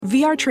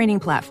VR training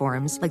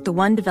platforms, like the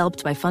one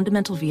developed by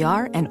Fundamental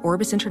VR and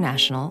Orbis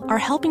International, are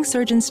helping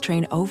surgeons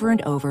train over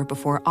and over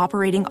before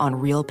operating on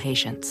real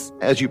patients.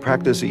 As you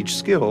practice each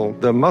skill,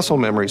 the muscle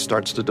memory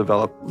starts to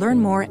develop. Learn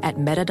more at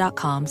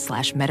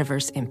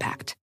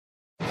meta.com/metaverseimpact.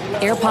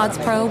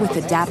 AirPods Pro with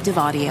adaptive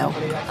audio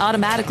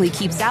automatically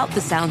keeps out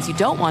the sounds you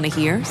don't want to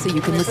hear so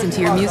you can listen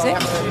to your music,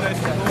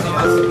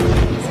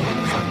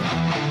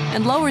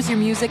 and lowers your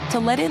music to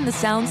let in the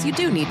sounds you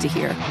do need to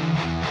hear.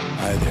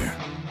 Hi there.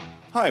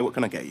 Hi, what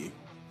can I get you?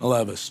 I'll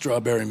have a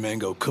strawberry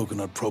mango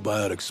coconut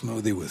probiotic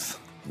smoothie with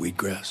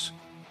wheatgrass.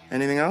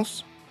 Anything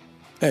else?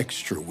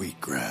 Extra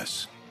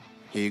wheatgrass.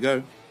 Here you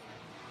go.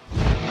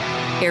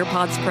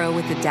 AirPods Pro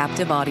with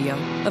adaptive audio.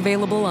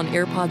 Available on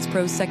AirPods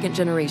Pro 2nd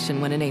generation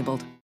when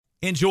enabled.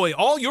 Enjoy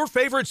all your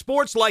favorite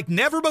sports like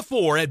never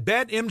before at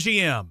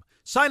BetMGM.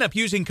 Sign up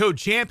using code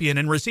CHAMPION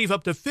and receive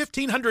up to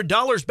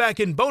 $1,500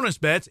 back in bonus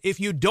bets if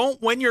you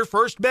don't win your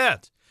first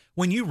bet.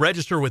 When you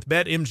register with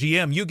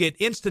BetMGM, you get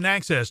instant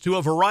access to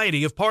a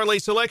variety of parlay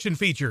selection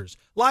features,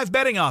 live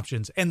betting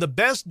options, and the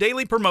best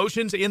daily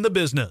promotions in the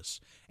business.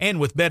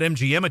 And with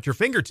BetMGM at your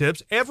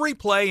fingertips, every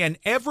play and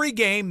every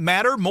game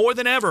matter more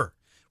than ever.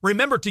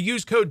 Remember to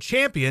use code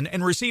CHAMPION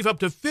and receive up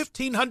to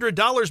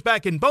 $1,500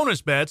 back in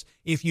bonus bets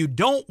if you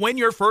don't win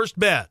your first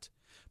bet.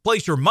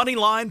 Place your money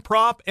line,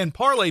 prop, and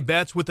parlay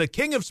bets with the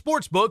king of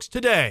sportsbooks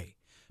today.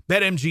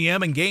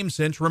 BetMGM and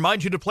GameSense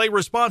remind you to play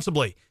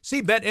responsibly.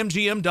 See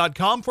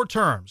BetMGM.com for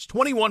terms.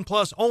 21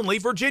 plus only,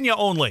 Virginia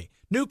only.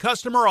 New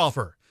customer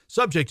offer.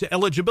 Subject to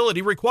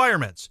eligibility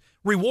requirements.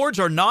 Rewards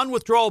are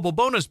non-withdrawable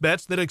bonus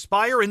bets that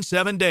expire in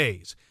 7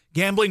 days.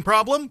 Gambling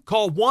problem?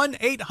 Call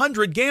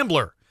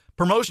 1-800-GAMBLER.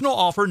 Promotional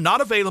offer not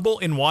available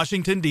in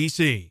Washington,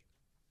 D.C.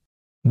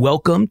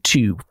 Welcome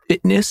to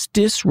Fitness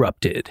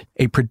Disrupted,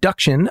 a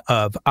production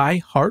of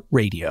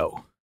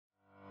iHeartRadio.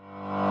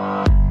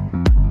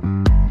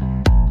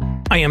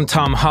 I am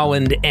Tom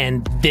Holland,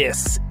 and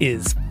this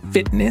is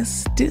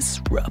Fitness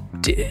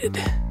Disrupted.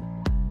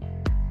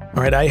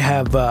 All right,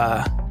 I've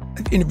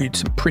interviewed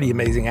some pretty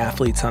amazing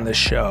athletes on this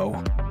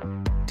show.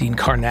 Dean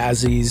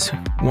Karnazes,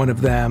 one of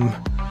them,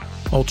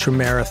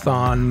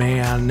 ultramarathon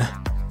man,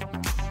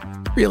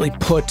 really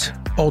put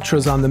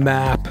ultras on the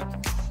map.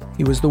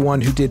 He was the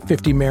one who did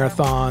 50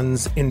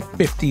 marathons in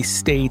 50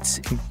 states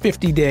in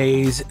 50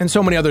 days, and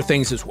so many other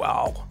things as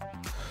well.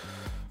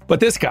 But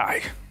this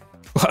guy...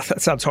 well,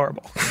 that sounds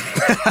horrible.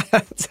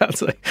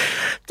 Sounds like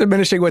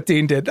diminishing what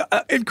Dean did.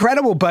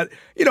 Incredible, but,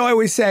 I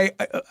always say,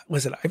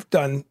 listen, I've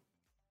done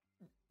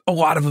a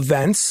lot of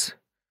events.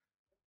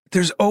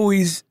 There's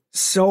always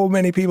so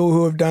many people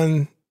who have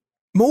done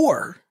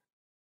more,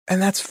 and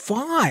that's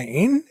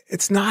fine.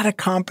 It's not a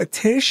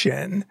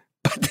competition.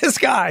 But this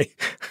guy,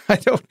 I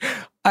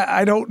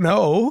don't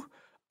know.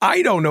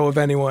 I don't know of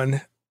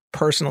anyone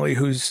personally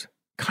who's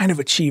kind of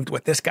achieved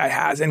what this guy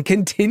has and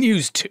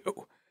continues to,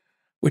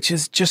 which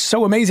is just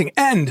so amazing.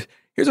 And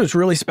here's what's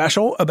really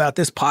special about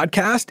this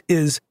podcast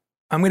is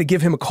I'm going to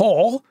give him a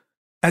call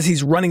as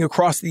he's running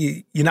across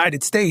the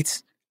United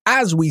States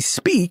as we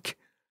speak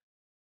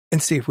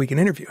and see if we can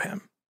interview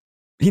him.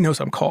 He knows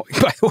I'm calling,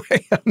 by the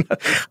way.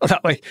 I'm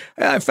not like,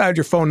 I found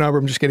your phone number,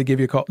 I'm just going to give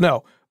you a call.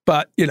 No,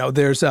 but,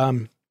 there's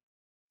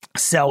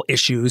cell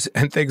issues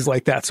and things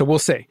like that. So we'll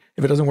see.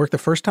 If it doesn't work the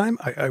first time,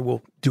 I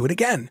will do it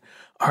again.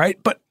 All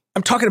right. But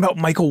I'm talking about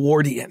Michael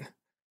Wardian.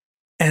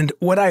 And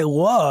what I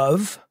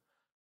love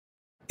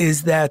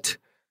is that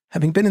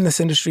having been in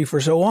this industry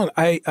for so long,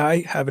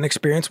 I have an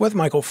experience with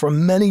Michael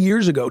from many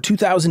years ago,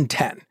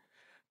 2010.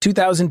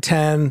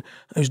 2010,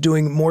 I was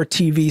doing more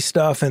TV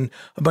stuff and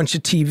a bunch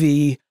of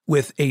TV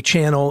with a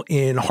channel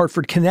in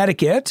Hartford,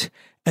 Connecticut.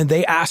 And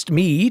they asked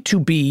me to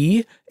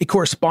be a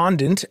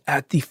correspondent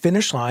at the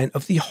finish line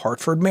of the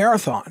Hartford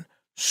Marathon.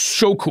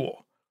 So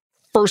cool.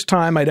 First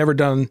time I'd ever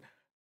done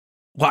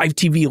live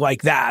TV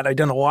like that. I'd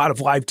done a lot of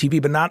live TV,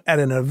 but not at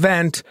an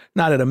event,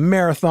 not at a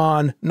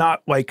marathon,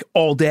 not like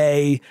all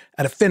day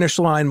at a finish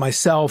line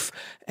myself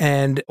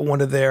and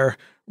one of their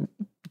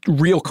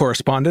real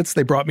correspondents.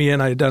 They brought me in.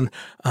 I had done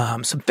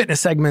some fitness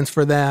segments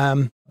for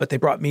them, but they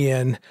brought me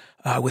in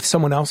with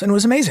someone else and it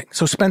was amazing.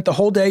 So spent the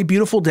whole day,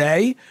 beautiful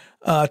day,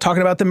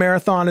 talking about the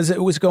marathon as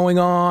it was going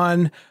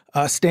on,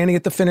 standing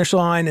at the finish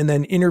line and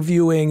then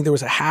interviewing. There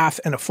was a half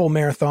and a full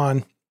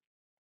marathon.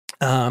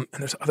 And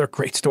there's other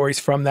great stories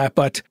from that,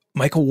 but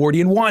Michael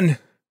Wardian won.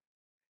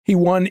 He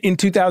won in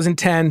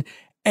 2010,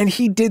 and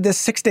he did this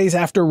 6 days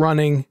after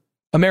running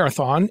a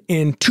marathon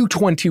in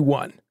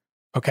 2:21.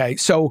 Okay,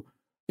 so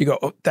you go,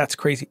 oh, that's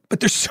crazy.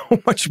 But there's so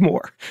much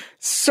more,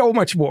 so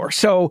much more.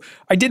 So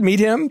I did meet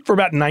him for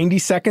about 90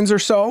 seconds or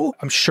so.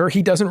 I'm sure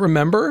he doesn't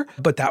remember,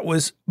 but that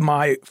was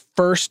my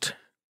first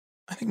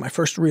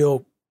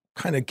real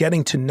kind of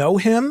getting to know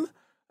him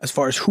as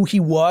far as who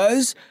he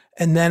was.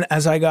 And then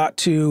as I got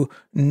to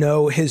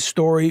know his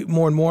story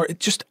more and more,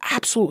 it's just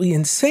absolutely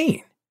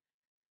insane.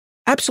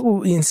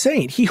 Absolutely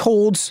insane. He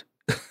holds,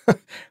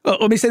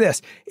 let me say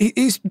this.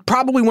 He's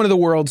probably one of the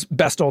world's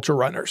best ultra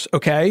runners,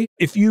 okay?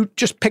 If you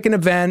just pick an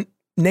event,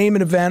 name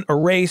an event, a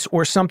race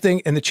or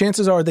something, and the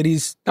chances are that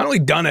he's not only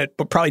done it,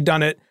 but probably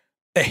done it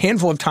a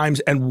handful of times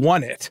and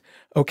won it.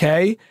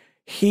 Okay.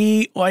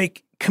 He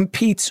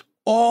competes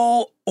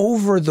all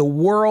over the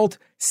world,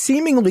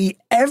 seemingly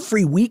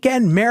every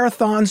weekend,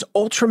 marathons,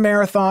 ultra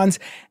marathons.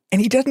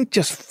 And he doesn't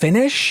just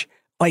finish,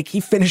 he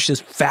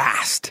finishes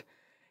fast.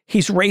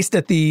 He's raced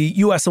at the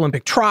U.S.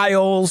 Olympic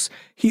trials.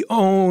 He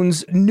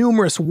owns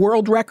numerous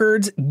world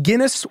records,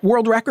 Guinness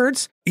World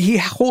Records. He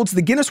holds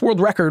the Guinness World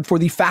Record for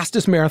the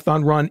fastest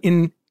marathon run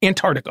in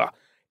Antarctica,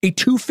 a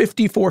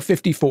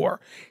 2:54.54.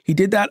 He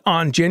did that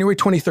on January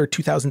 23rd,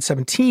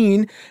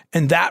 2017,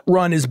 and that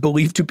run is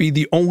believed to be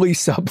the only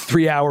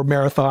sub-3-hour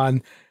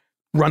marathon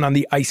run on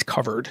the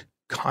ice-covered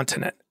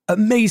continent.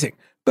 Amazing.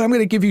 But I'm going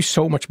to give you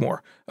so much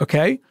more,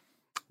 okay?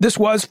 This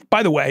was,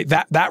 by the way,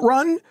 that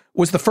run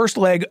was the first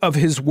leg of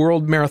his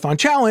World Marathon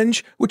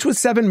Challenge, which was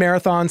 7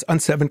 marathons on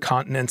 7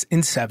 continents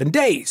in 7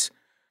 days.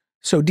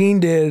 So Dean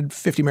did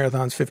 50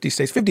 marathons, 50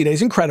 states, 50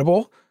 days.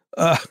 Incredible.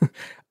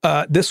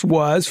 This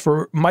was,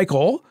 for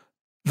Michael,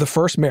 the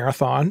first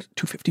marathon,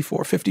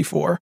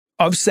 2:54.54,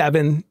 of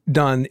 7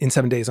 done in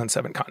 7 days on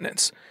 7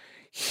 continents.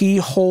 He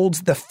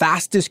holds the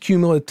fastest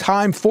cumulative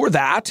time for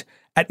that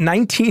at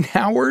 19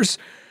 hours,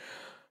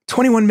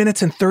 21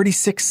 minutes and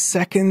 36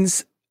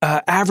 seconds.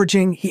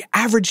 He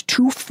averaged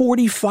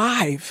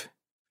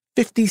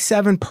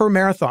 2:45.57 per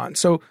marathon.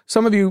 So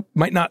some of you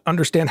might not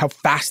understand how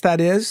fast that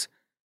is.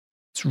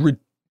 It's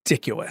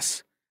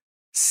ridiculous.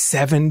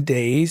 7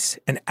 days,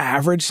 an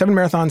average, 7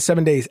 marathons,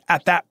 7 days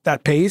at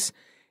that pace.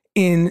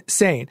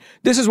 Insane.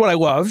 This is what I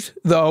loved,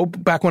 though,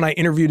 back when I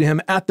interviewed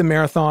him at the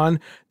marathon.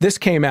 This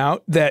came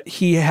out that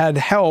he had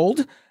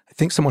held, I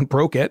think someone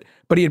broke it,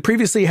 but he had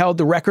previously held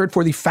the record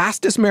for the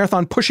fastest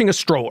marathon pushing a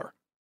stroller.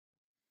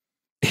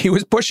 He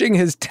was pushing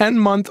his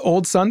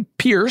 10-month-old son,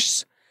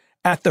 Pierce,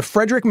 at the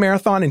Frederick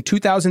Marathon in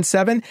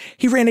 2007.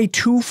 He ran a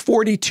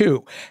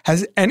 2:42.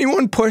 Has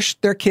anyone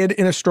pushed their kid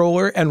in a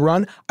stroller and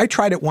run? I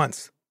tried it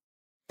once.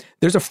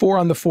 There's a 4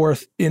 on the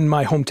 4th in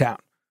my hometown.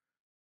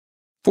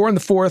 4 on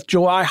the 4th,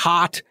 July,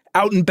 hot,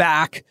 out and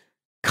back,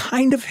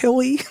 kind of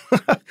hilly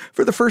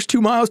for the first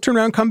 2 miles, turn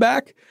around, come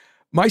back.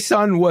 My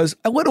son was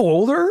a little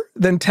older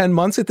than 10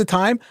 months at the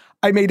time.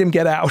 I made him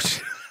get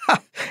out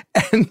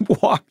and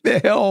walk the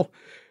hill.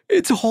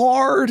 It's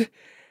hard.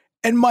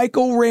 And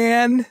Michael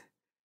ran,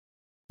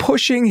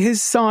 pushing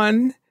his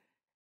son,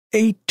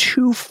 a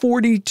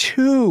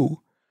 2:42.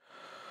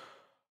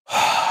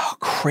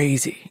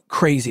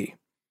 Crazy.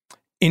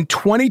 In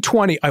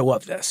 2020, I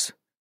love this.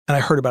 And I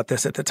heard about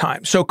this at the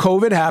time. So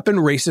COVID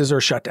happened, races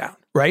are shut down,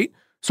 right?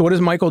 So what does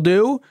Michael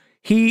do?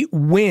 He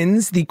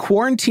wins the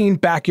Quarantine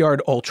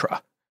Backyard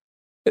Ultra.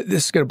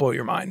 This is going to blow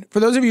your mind. For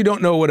those of you who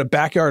don't know what a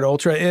Backyard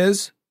Ultra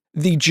is,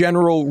 the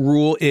general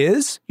rule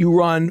is you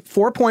run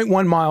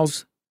 4.1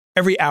 miles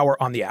every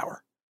hour on the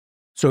hour.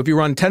 So if you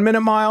run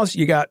 10-minute miles,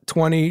 you got a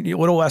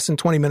little less than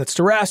 20 minutes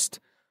to rest.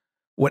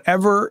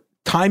 Whatever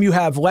time you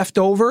have left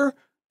over,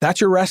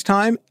 that's your rest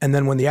time. And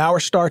then when the hour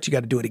starts, you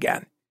got to do it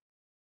again.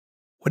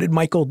 What did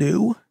Michael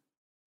do?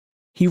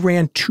 He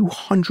ran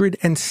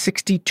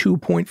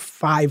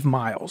 262.5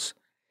 miles,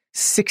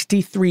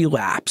 63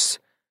 laps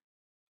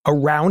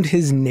around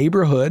his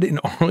neighborhood in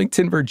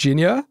Arlington,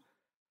 Virginia.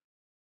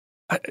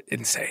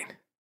 Insane.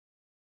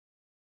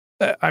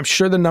 I'm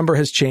sure the number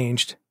has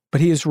changed, but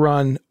he has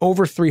run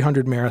over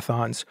 300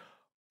 marathons,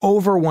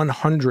 over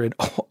 100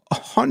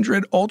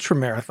 ultra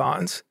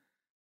marathons.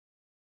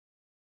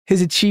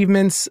 His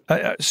achievements,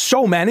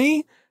 so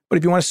many, but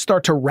if you want to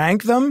start to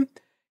rank them,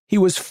 he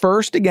was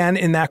first again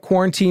in that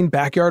Quarantine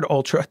Backyard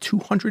Ultra,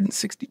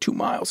 262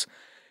 miles.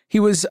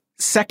 He was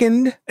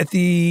second at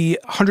the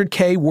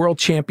 100K World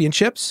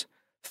Championships,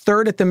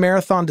 third at the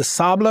Marathon des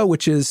Sables,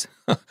 which is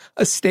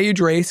a stage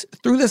race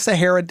through the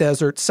Sahara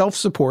Desert,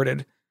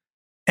 self-supported.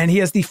 And he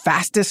has the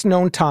fastest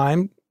known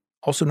time,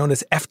 also known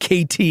as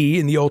FKT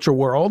in the ultra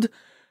world,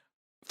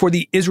 for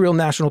the Israel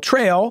National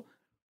Trail,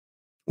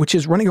 which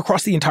is running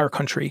across the entire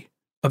country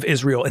of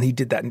Israel. And he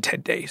did that in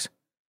 10 days.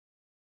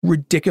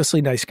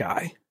 Ridiculously nice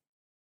guy.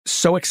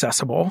 So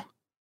accessible,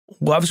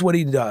 loves what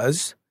he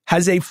does,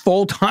 has a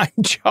full-time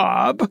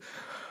job.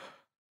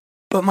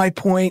 But my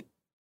point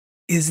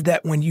is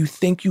that when you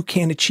think you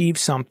can't achieve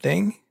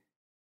something,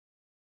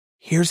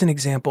 here's an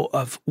example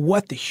of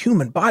what the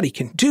human body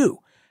can do.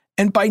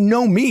 And by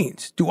no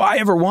means do I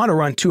ever want to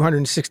run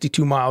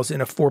 262 miles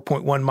in a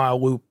 4.1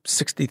 mile loop,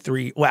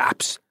 63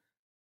 laps.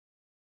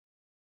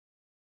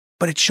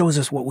 But it shows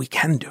us what we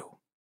can do.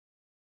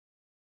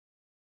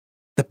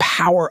 The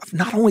power of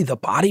not only the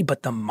body,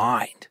 but the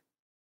mind.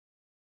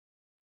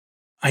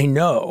 I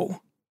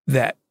know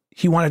that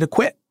he wanted to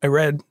quit. I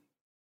read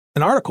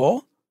an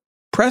article,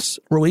 press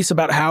release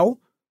about how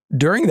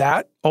during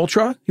that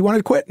ultra, he wanted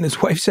to quit. And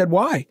his wife said,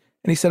 why?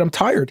 And he said, I'm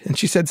tired. And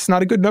she said, it's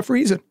not a good enough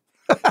reason.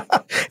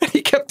 And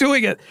he kept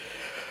doing it.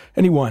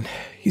 And he won.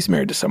 He's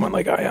married to someone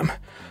like I am.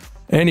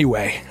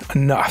 Anyway,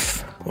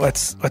 enough.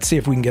 Let's see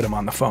if we can get him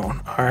on the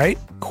phone. All right,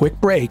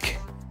 quick break.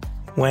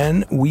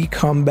 When we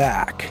come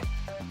back,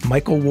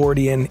 Michael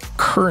Wardian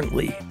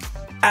currently,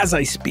 as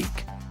I speak,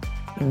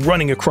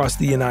 running across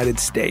the United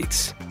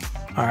States.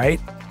 All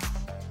right,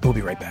 we'll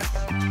be right back.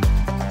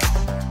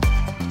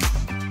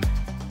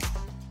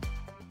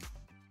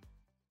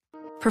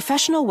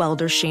 Professional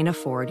welder Shayna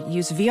Ford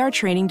used VR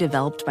training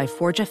developed by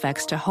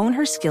ForgeFX to hone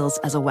her skills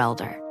as a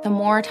welder. The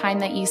more time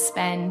that you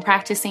spend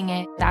practicing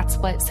it, that's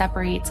what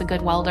separates a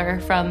good welder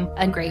from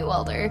a great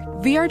welder.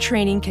 VR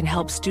training can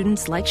help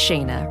students like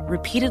Shayna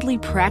repeatedly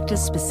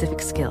practice specific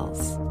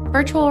skills.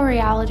 Virtual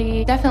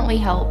reality definitely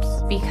helps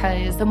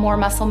because the more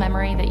muscle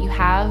memory that you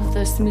have,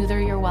 the smoother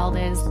your weld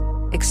is.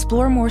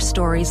 Explore more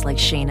stories like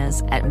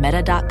Shayna's at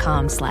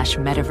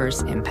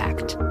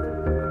meta.com/metaverseimpact.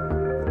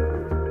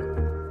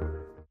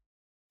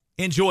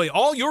 Enjoy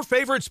all your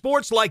favorite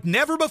sports like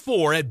never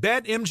before at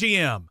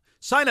BetMGM.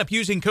 Sign up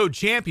using code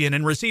CHAMPION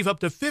and receive up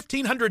to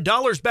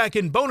 $1,500 back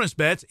in bonus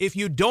bets if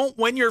you don't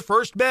win your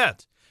first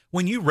bet.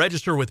 When you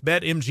register with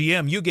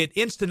BetMGM, you get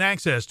instant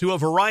access to a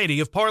variety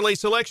of parlay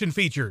selection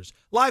features,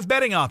 live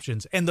betting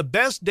options, and the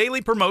best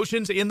daily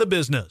promotions in the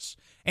business.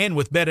 And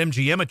with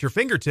BetMGM at your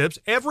fingertips,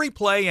 every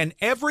play and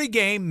every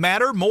game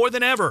matter more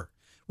than ever.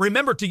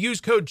 Remember to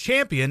use code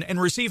CHAMPION and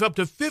receive up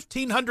to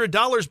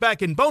 $1,500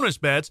 back in bonus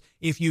bets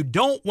if you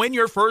don't win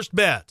your first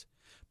bet.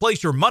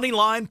 Place your money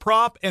line,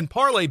 prop, and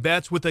parlay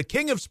bets with the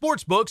king of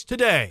sportsbooks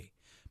today.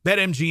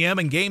 BetMGM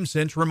and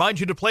GameSense remind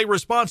you to play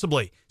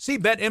responsibly. See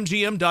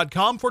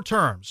BetMGM.com for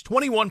terms.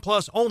 21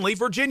 plus only,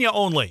 Virginia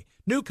only.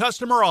 New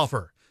customer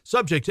offer.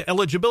 Subject to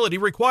eligibility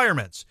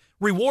requirements.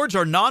 Rewards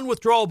are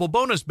non-withdrawable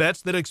bonus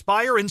bets that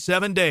expire in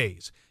 7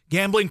 days.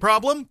 Gambling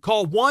problem?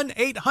 Call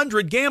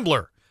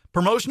 1-800-GAMBLER.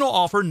 Promotional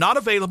offer not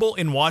available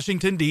in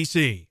Washington,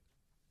 D.C.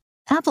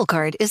 Apple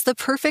Card is the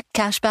perfect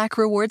cashback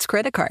rewards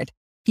credit card.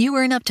 You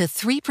earn up to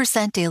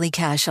 3% daily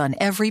cash on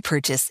every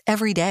purchase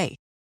every day.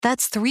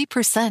 That's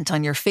 3%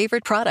 on your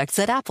favorite products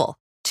at Apple,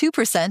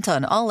 2%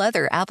 on all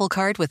other Apple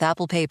Card with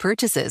Apple Pay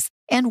purchases,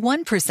 and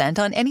 1%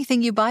 on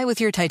anything you buy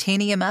with your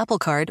titanium Apple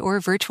Card or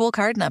virtual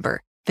card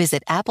number.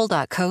 Visit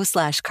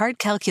apple.co/card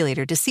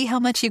calculator to see how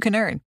much you can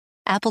earn.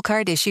 Apple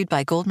Card issued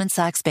by Goldman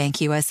Sachs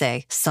Bank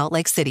USA, Salt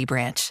Lake City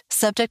branch.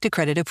 Subject to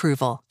credit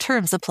approval.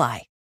 Terms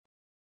apply.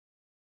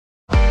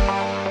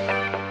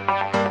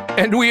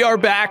 And we are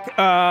back.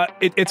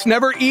 It's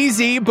never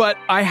easy, but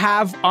I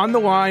have on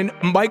the line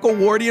Michael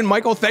Wardian.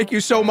 Michael, thank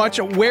you so much.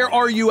 Where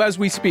are you as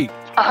we speak?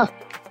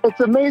 It's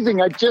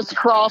amazing. I just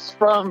crossed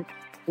from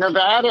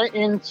Nevada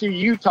into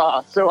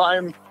Utah, so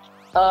I'm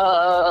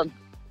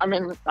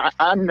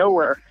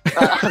nowhere.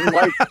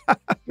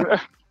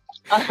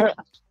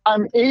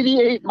 I'm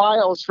 88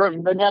 miles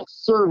from the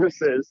next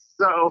services,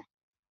 so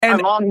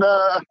I'm on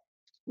the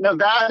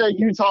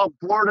Nevada-Utah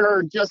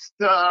border, just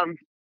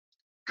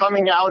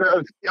coming out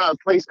of a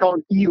place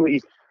called Ely.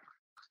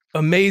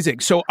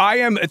 Amazing. So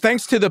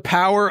thanks to the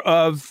power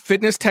of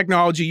fitness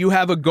technology, you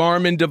have a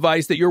Garmin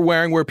device that you're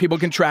wearing where people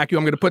can track you.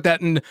 I'm going to put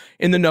that in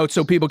the notes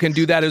so people can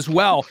do that as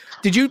well.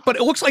 But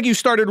it looks like you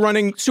started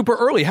running super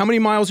early. How many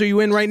miles are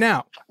you in right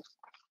now?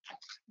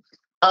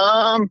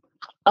 I'm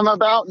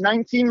about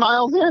 19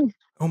 miles in.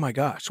 Oh my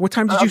gosh. What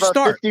time did you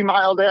start?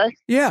 50-mile day.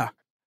 Yeah.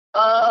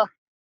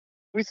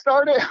 We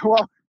started,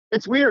 well,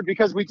 it's weird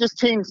because we just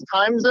changed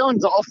time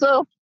zones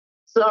also.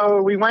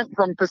 So we went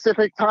from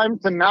Pacific time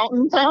to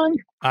Mountain time.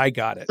 I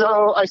got it.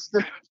 So I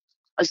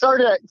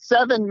started at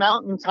 7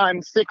 Mountain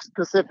time, 6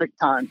 Pacific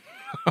time.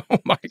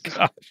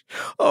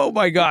 Oh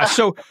my gosh.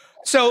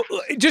 So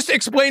just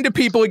explain to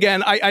people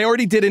again. I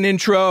already did an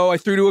intro. I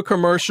threw to a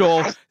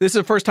commercial. This is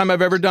the first time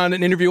I've ever done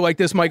an interview like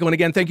this, Michael. And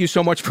again, thank you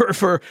so much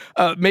for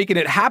making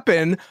it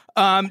happen.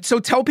 So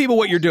tell people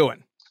what you're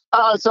doing.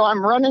 So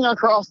I'm running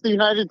across the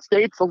United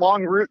States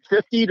along Route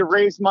 50 to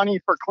raise money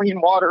for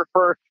clean water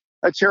for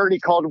a charity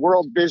called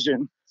World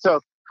Vision. So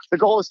the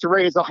goal is to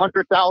raise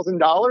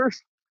 $100,000,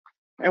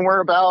 and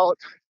we're about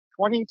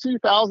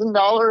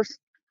 $22,000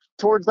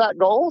 towards that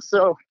goal.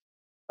 So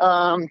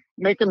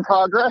making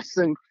progress,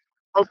 and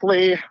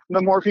hopefully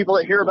the more people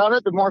that hear about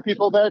it, the more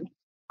people that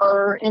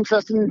are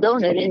interested in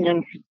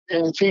donating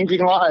and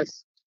changing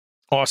lives.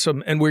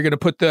 Awesome. And we're going to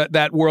put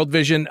that World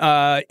Vision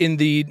in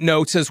the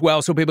notes as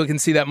well so people can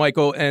see that,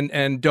 Michael,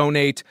 and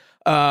donate,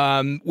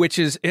 which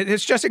is,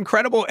 it's just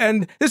incredible.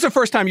 And this is the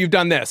first time you've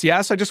done this,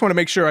 yes? I just want to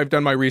make sure I've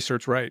done my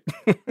research right.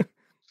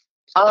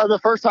 The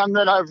first time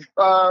that I've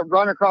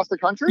run across the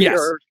country? Yes.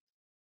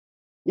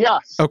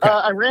 Yes. Okay.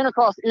 I ran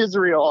across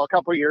Israel a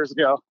couple years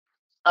ago,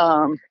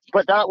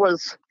 but that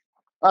was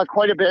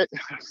quite a bit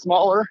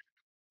smaller.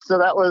 So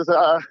that was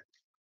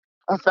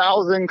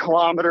 1,000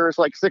 kilometers,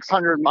 like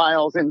 600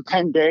 miles in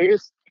 10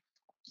 days.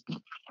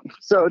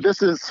 So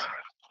this is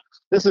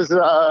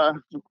a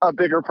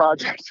bigger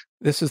project.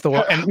 This is the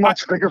one. And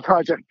much bigger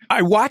project.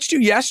 I watched you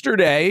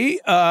yesterday.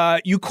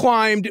 You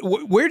climbed.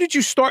 Where did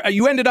you start?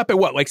 You ended up at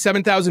what, like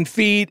 7,000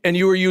 feet, and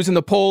you were using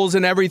the poles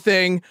and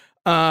everything.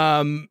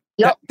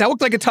 Yep. That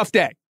looked like a tough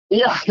day.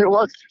 Yeah, it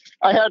was.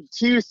 I had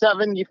 2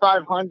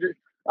 7,500.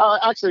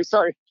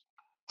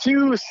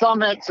 Two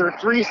summits or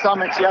 3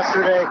 summits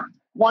yesterday.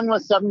 One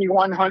was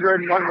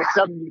 7,100 and one was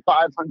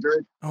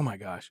 7,500. Oh my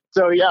gosh.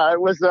 So yeah,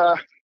 it was a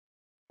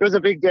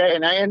big day,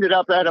 and I ended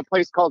up at a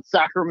place called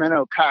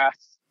Sacramento Pass.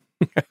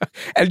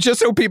 And just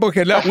so people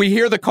can know, we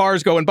hear the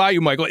cars going by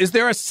you, Michael. Is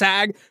there a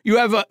SAG? You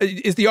have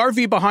is the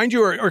RV behind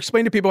you, or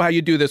explain to people how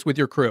you do this with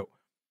your crew?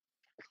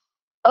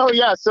 Oh,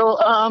 yeah. So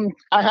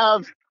I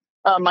have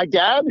my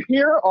dad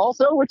here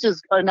also, which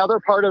is another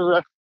part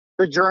of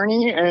the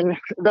journey. And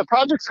the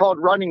project's called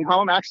Running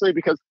Home, actually,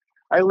 because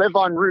I live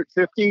on Route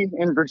 50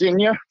 in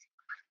Virginia.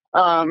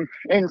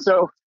 And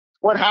so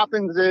what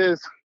happens is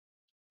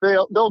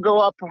they'll go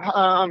up.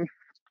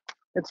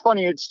 It's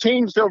funny, it's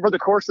changed over the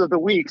course of the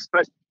weeks,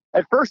 but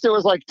at first it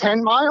was like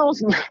 10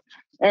 miles.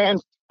 And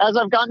as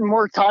I've gotten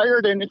more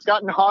tired and it's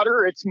gotten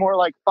hotter, it's more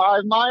like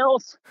 5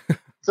 miles.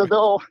 So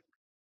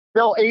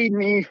they'll aid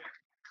me,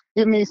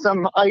 give me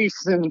some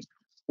ice and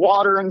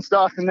water and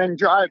stuff, and then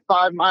drive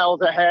 5 miles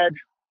ahead.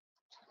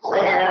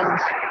 And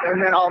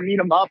then I'll meet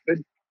them up.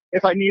 And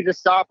if I need to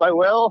stop, I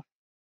will.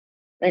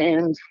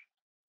 And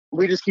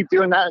we just keep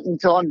doing that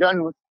until I'm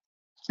done with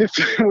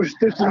 50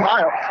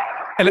 miles.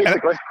 And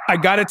I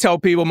got to tell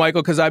people,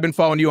 Michael, because I've been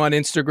following you on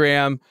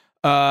Instagram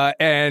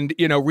and,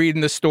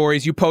 reading the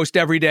stories. You post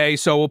every day,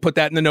 so we'll put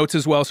that in the notes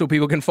as well so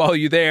people can follow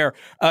you there.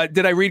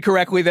 Did I read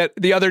correctly that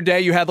the other day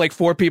you had like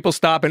 4 people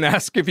stop and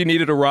ask if you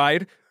needed a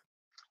ride?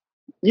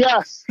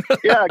 Yes.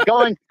 Yeah,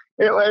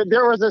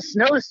 there was a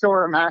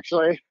snowstorm,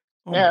 actually,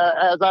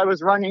 as I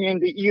was running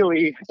into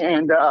Ely.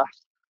 And,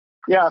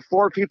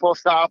 4 people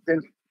stopped.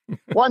 And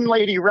one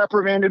lady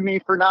reprimanded me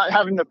for not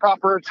having the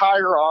proper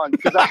attire on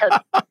because I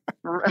had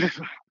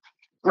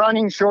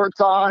running shorts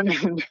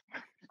on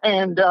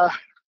and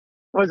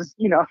was,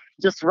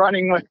 just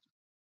running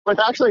with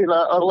actually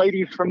a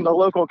lady from the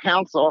local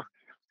council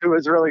who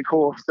was really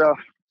cool. So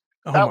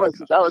that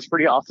was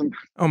pretty awesome.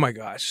 Oh my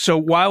gosh. So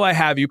while I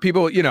have you,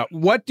 people,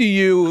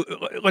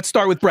 let's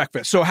start with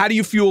breakfast. So how do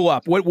you fuel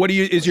up?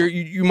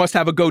 You must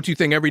have a go-to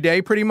thing every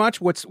day pretty much.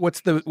 What's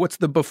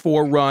the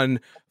before run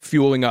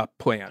fueling up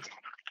plan?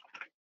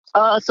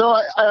 So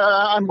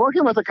I'm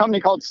working with a company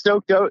called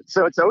Stoked Oat.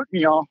 So it's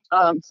oatmeal.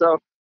 I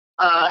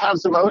have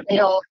some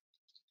oatmeal,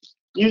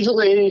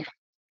 usually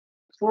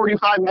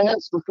 45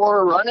 minutes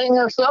before running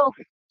or so.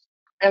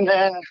 And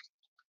then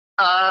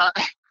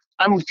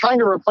I'm trying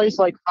to replace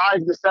like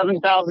 5,000 to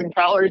 7,000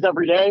 calories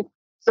every day.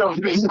 So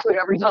basically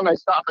every time I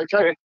stop, I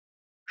try to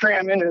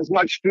cram in as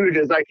much food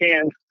as I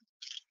can.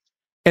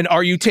 And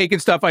are you taking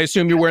stuff? I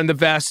assume you're wearing the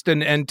vest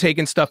and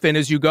taking stuff in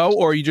as you go,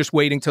 or are you just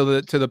waiting till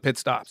the pit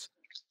stops?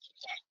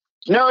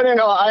 No.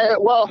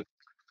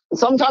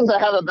 Sometimes I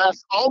have a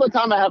vest. All the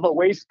time I have a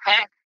waist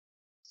pack.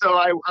 So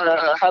I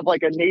have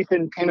like a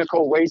Nathan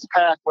Pinnacle waist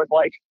pack with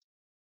like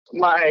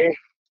my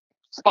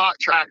spot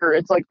tracker.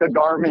 It's like the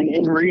Garmin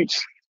InReach.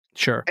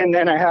 Sure. And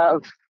then I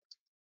have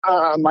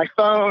my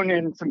phone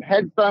and some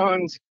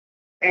headphones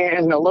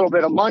and a little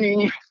bit of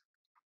money.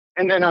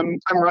 And then I'm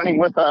running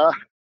with a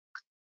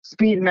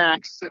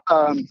Speedmax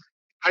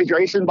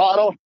hydration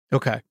bottle.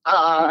 Okay.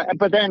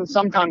 But then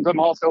sometimes I'm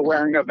also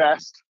wearing a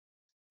vest.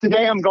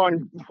 Today I'm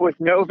going with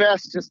no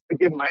vest just to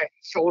give my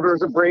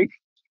shoulders a break.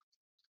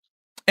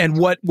 And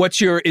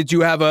do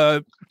you have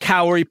a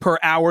calorie per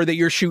hour that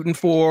you're shooting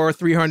for,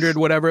 300,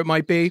 whatever it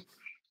might be?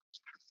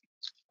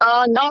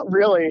 Not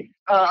really,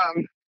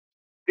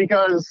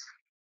 because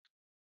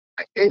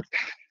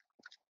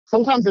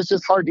sometimes it's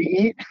just hard to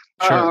eat.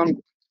 Sure.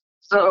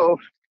 So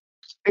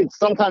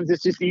sometimes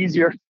it's just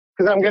easier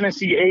because I'm going to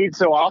see aides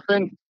so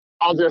often.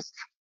 I'll just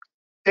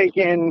take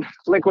in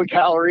liquid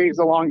calories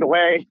along the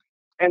way.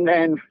 And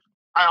then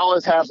I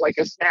always have like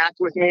a snack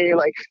with me,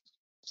 like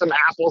some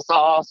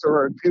applesauce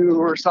or a goo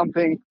or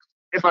something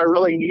if I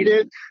really need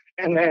it.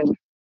 And then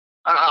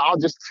I'll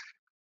just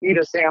eat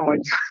a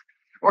sandwich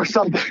or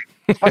something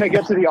when I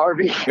get to the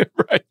RV.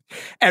 Right.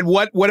 And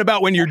what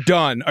about when you're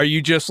done? Are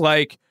you just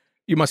like,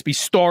 you must be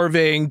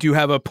starving? Do you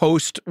have a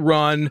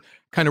post-run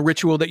kind of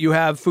ritual that you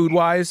have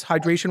food-wise,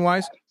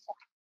 hydration-wise?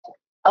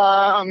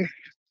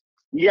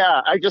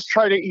 Yeah, I just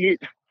try to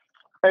eat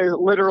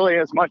literally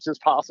as much as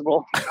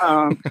possible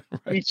right.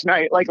 Each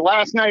night. Like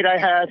last night I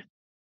had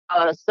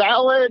a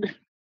salad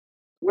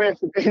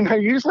and I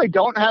usually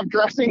don't have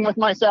dressing with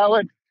my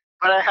salad,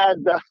 but I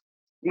had the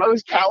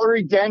most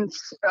calorie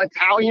dense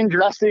Italian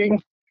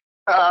dressing.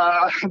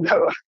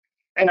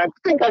 And I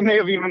think I may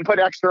have even put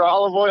extra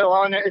olive oil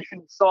on it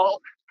and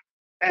salt,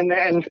 and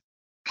then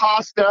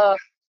pasta,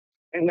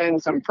 and then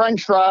some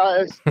French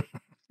fries.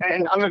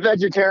 And I'm a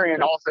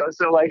vegetarian also.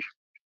 So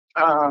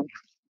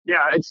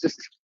it's just,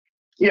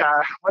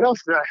 what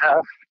else did I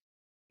have?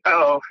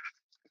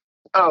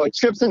 Oh,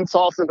 chips and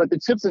salsa, but the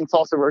chips and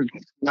salsa were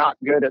not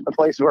good at the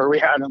place where we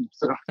had them.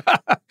 So,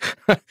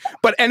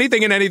 but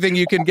anything and anything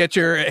you can get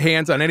your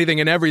hands on, anything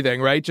and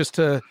everything, right?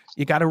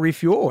 You got to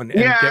refuel and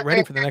get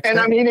ready for the next day. And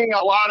I'm eating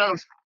a lot of,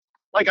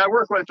 I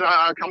work with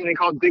a company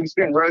called Big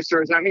Spin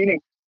Roasters, and I'm eating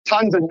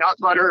tons of nut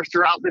butter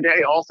throughout the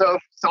day also.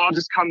 So I'll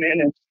just come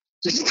in and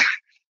just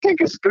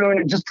take a spoon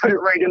and just put it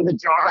right in the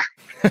jar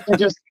and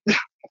just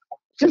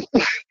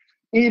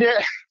eat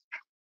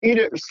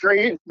it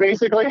straight,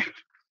 basically.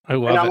 I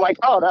love it. And I'm like,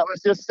 oh, that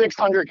was just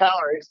 600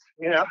 calories,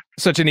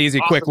 Such an easy,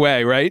 quick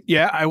way, right?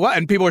 Yeah,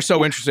 and people are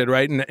so interested,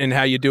 right, in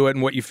how you do it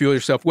and what you fuel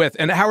yourself with.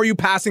 And how are you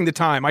passing the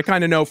time? I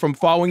kind of know from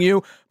following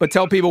you, but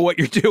tell people what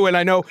you're doing.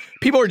 I know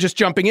people are just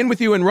jumping in with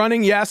you and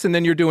running, yes, and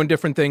then you're doing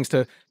different things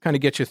to kind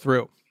of get you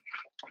through.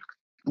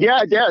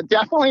 Yeah,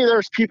 definitely.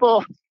 There's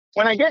people,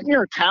 when I get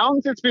near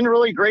towns, it's been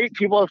really great.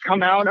 People have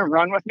come out and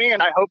run with me,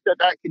 and I hope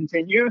that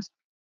continues.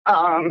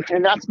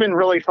 And that's been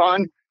really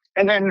fun.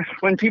 And then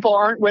when people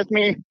aren't with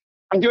me,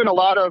 I'm doing a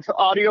lot of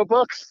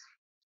audiobooks.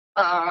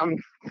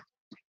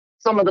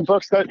 Some of the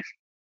books that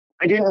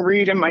I didn't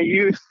read in my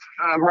youth.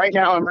 Right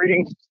now I'm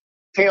reading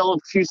Tale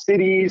of Two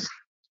Cities.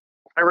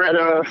 I read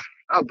a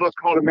book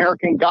called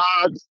American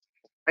Gods.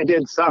 I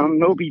did some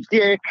Moby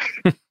Dick.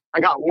 I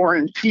got War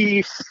and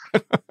Peace.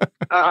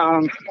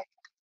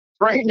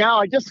 Right now,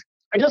 I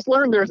just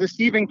learned there's a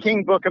Stephen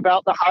King book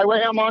about the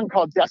highway I'm on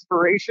called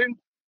Desperation.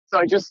 So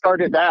I just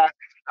started that.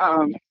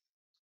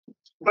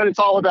 But it's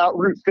all about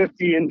Route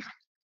 50 and,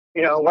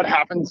 what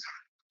happens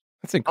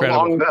That's incredible.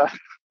 along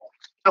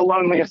the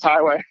loneliest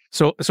highway.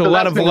 So a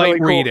lot of light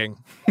really reading.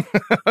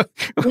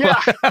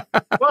 Yeah.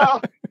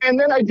 Well, and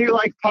then I do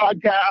like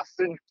podcasts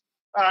and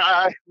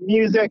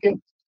music.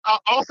 And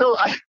also,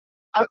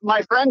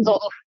 my friends,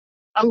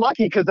 I'm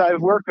lucky because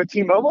I've worked with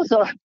T-Mobile.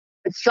 So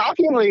it's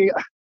shockingly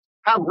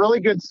have really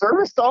good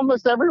service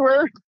almost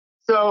everywhere.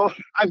 So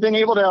I've been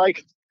able to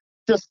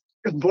just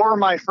bore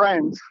my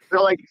friends.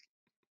 They'll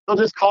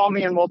just call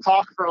me and we'll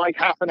talk for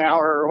half an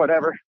hour or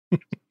whatever.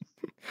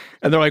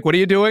 And they're like, "What are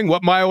you doing?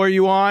 What mile are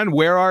you on?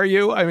 Where are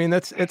you?" I mean,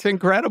 it's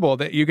incredible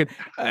that you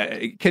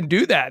can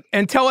do that.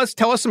 And tell us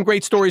some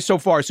great stories so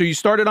far. So you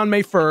started on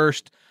May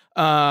 1st.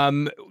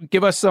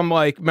 Give us some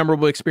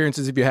memorable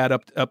experiences if you had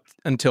up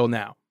until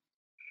now.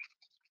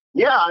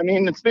 Yeah, I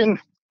mean, it's been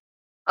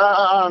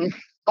the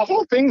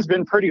whole thing's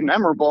been pretty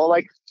memorable.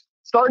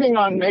 Starting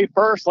on May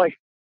 1st,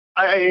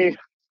 I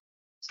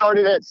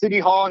started at City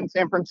Hall in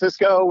San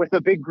Francisco with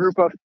a big group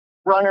of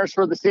runners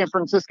for the San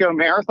Francisco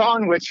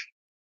Marathon, which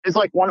is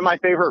one of my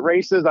favorite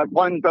races. I've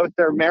won both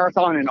their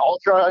marathon and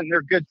ultra, and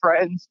they're good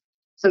friends.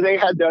 So they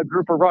had a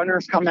group of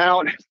runners come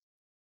out.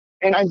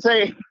 And I'd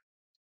say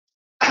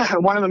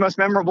one of the most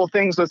memorable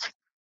things was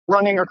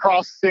running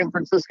across San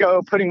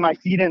Francisco, putting my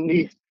feet in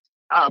the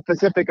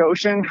Pacific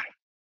Ocean,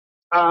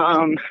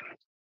 having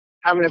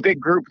a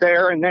big group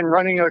there, and then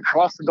running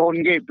across the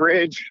Golden Gate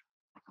Bridge,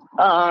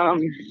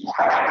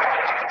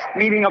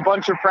 meeting a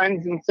bunch of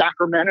friends in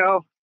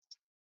Sacramento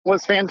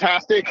was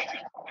fantastic.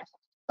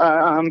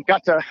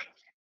 Got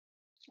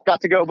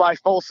to go by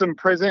Folsom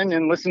Prison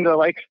and listen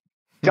to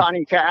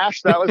Johnny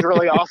Cash. That was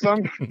really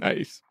awesome.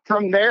 Nice.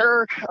 From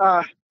there,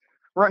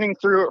 running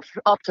through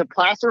up to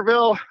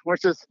Placerville,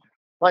 which is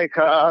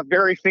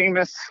very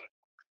famous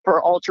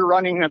for ultra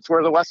running. That's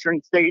where the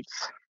Western States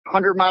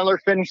 100-miler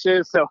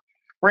finishes. So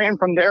ran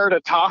from there to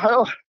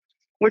Tahoe,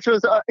 which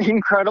was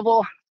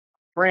incredible.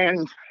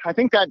 I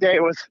think that day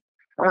was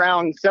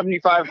around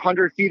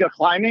 7,500 feet of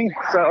climbing.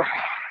 So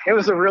it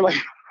was a really,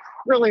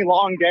 really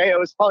long day. It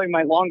was probably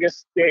my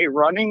longest day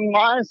running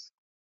wise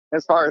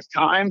as far as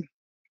time.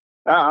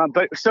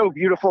 But so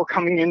beautiful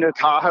coming into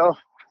Tahoe.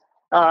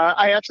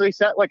 I actually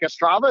set a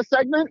Strava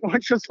segment,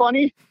 which was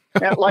funny,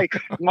 at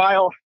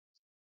mile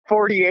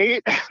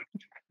 48.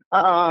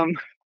 So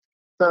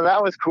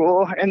that was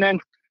cool. And then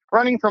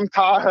running from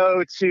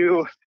Tahoe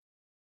to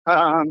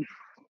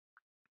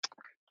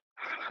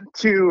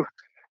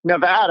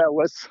Nevada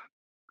was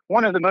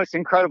one of the most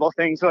incredible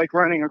things.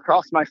 Running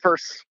across my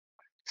first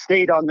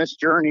state on this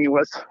journey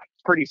was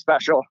pretty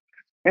special.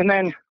 And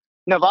then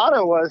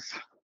Nevada was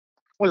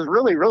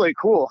really, really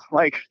cool.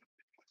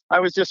 I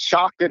was just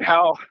shocked at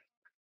how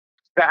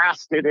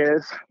vast it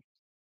is.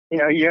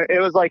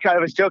 It was I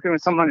was joking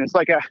with someone, it's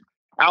a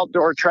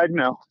outdoor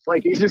treadmill.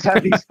 You just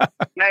have these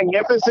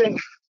magnificent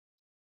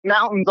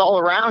mountains all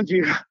around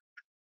you.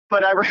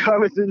 But I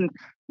was in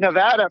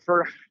Nevada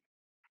for,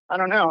 I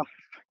don't know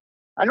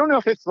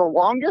if it's the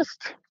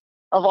longest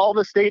of all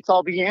the states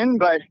I'll be in,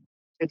 but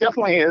it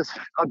definitely is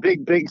a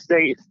big, big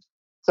state.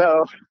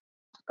 So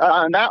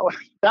that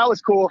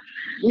was cool.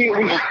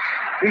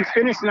 We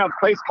finished in a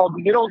place called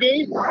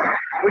Middlegate,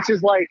 which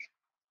is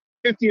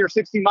 50 or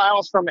 60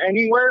 miles from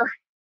anywhere,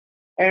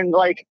 and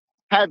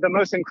had the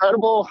most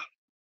incredible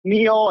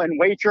meal and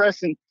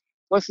waitress and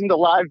listened to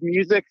live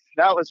music.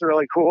 That was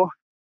really cool.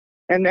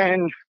 And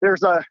then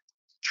there's a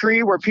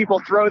tree where people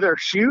throw their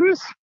shoes.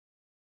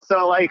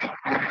 So we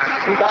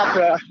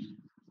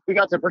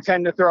got to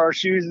pretend to throw our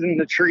shoes in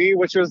the tree,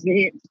 which was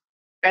neat.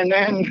 And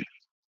then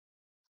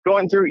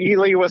going through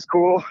Ely was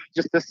cool,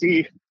 just to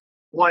see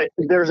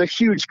there's a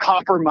huge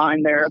copper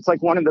mine there. It's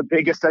one of the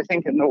biggest, I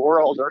think, in the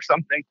world or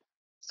something.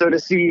 So to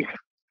see,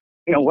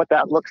 what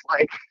that looks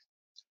like.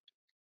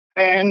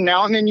 And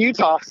now I'm in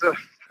Utah. So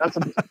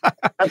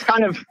that's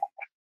kind of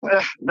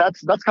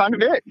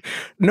it.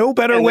 No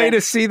better way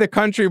to see the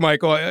country,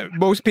 Michael.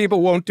 Most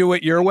people won't do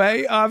it your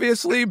way,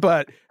 obviously,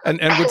 but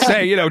and would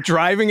say,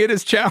 driving it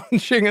is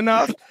challenging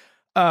enough.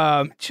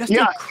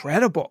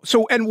 Incredible.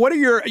 So, and what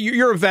are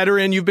you're a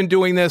veteran. You've been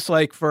doing this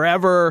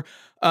forever.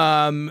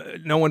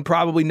 No one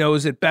probably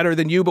knows it better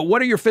than you, but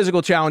what are your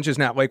physical challenges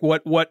now?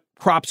 What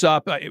crops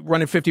up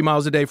running 50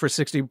 miles a day for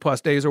 60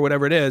 plus days or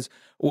whatever it is?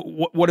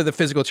 What are the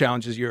physical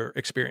challenges you're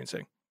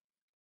experiencing?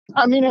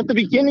 I mean, at the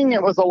beginning,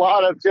 it was a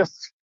lot of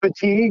just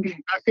fatigue.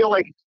 I feel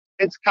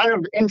it's kind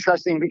of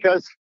interesting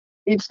because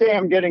each day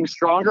I'm getting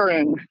stronger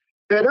and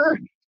fitter,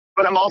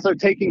 but I'm also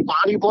taking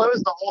body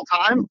blows the whole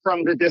time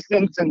from the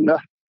distance and the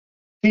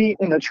heat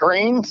and the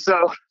terrain.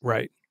 So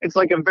right. It's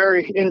like a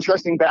very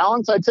interesting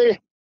balance. I'd say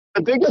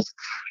the biggest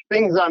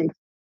things I'm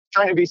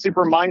trying to be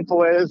super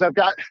mindful is I've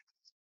got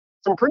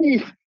some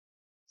pretty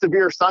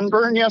severe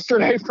sunburn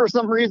yesterday for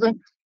some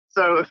reason.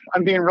 So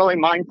I'm being really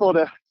mindful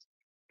to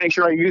make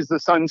sure I use the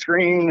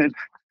sunscreen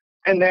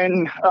and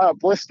then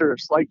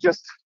blisters, like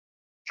just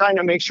trying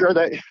to make sure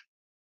that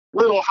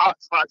little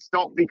hot spots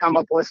don't become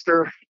a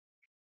blister.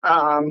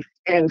 And,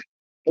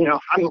 you know,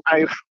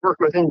 I work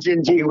with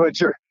Injinji,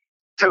 which are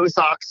toe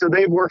socks. So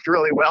they've worked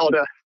really well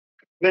to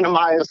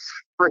minimize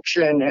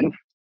friction. And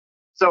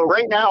so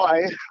right now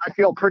I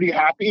feel pretty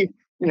happy,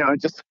 you know,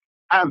 just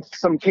have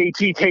some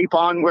KT tape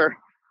on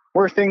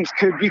where things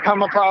could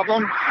become a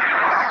problem.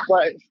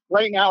 But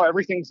right now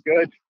everything's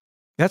good.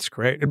 That's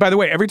great. And by the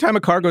way, every time a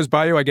car goes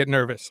by you, I get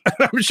nervous.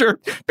 I'm sure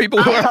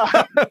people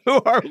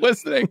who are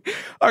listening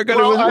are going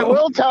to. Well, I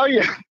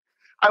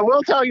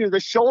will tell you, the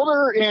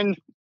shoulder in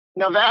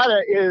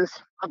Nevada is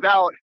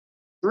about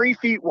 3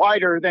 feet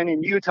wider than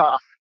in Utah.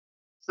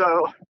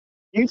 So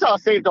Utah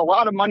saved a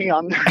lot of money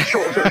on their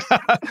shoulders.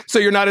 So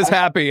you're not as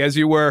happy as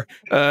you were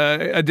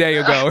a day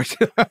ago.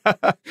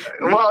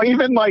 Well,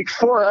 even like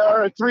 4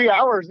 or 3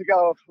 hours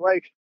ago,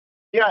 like,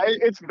 yeah,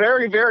 it's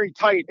very, very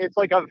tight. It's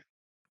like a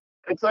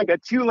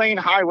 2-lane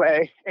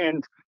highway,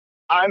 and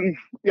I'm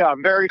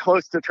very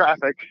close to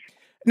traffic.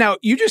 Now,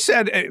 you just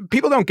said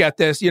people don't get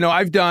this. You know,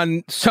 I've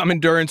done some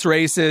endurance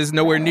races,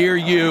 nowhere near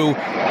you,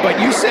 but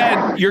you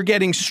said you're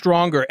getting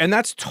stronger, and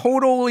that's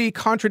totally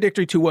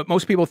contradictory to what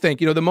most people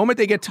think. You know, the moment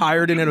they get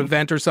tired in an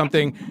event or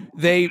something,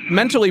 they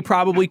mentally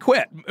probably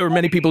quit, or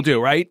many people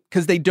do, right?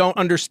 Because they don't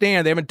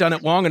understand. They haven't done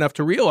it long enough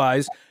to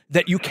realize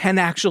that you can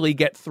actually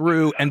get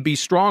through and be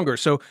stronger.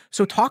 So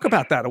talk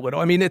about that a little.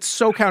 I mean, it's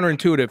so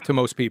counterintuitive to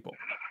most people.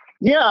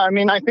 Yeah, I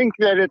mean, I think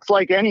that it's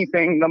like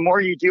anything. The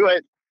more you do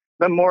it,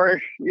 the more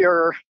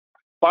your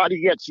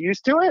body gets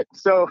used to it.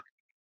 So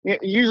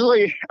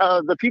usually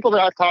the people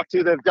that I've talked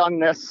to that have done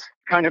this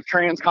kind of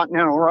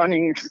transcontinental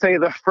running, say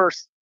the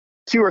first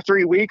 2 or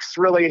 3 weeks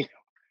really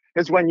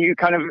is when you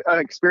kind of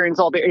experience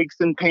all the aches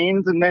and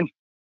pains, and then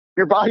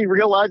your body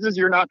realizes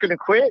you're not going to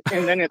quit.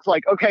 And then it's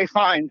like, okay,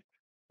 fine.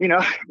 You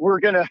know, we're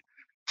going to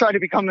try to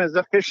become as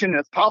efficient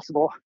as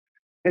possible.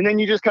 And then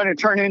you just kind of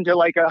turn into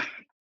like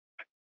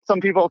some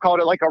people call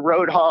it like a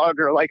road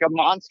hog or like a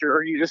monster,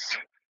 or you just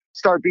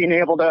start being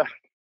able to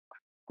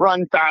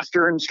run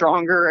faster and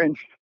stronger,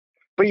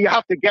 but you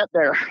have to get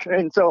there.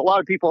 And so a lot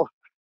of people,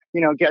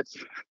 you know,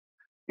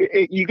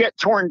 you get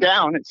torn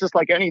down. It's just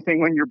like anything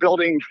when you're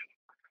building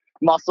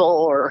muscle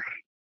or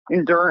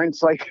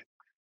endurance, like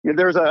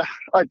there's a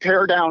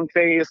tear down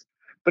phase,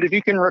 but if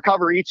you can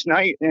recover each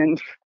night,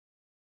 and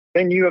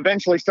then you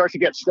eventually start to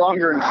get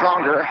stronger and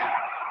stronger.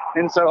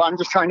 And so I'm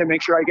just trying to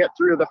make sure I get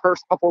through the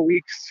first couple of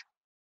weeks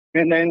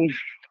and then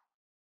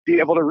be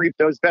able to reap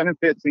those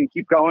benefits and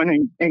keep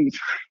going and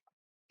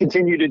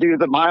continue to do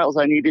the miles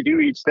I need to do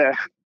each day.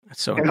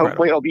 That's so and incredible.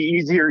 Hopefully it'll be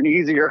easier and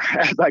easier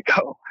as I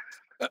go.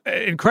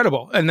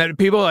 Incredible. And that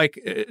people like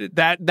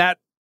that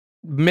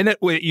minute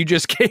you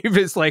just gave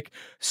is like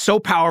so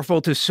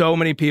powerful to so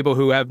many people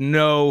who have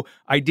no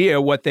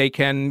idea what they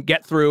can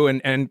get through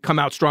and come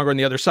out stronger on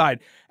the other side.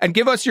 And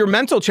give us your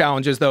mental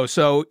challenges, though.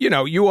 So, you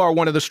know, you are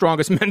one of the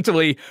strongest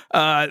mentally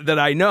that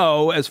I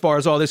know as far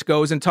as all this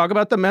goes. And talk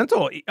about the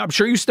mental. I'm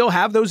sure you still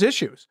have those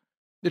issues,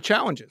 the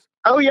challenges.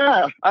 Oh,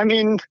 yeah. I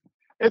mean,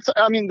 there's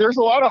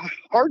a lot of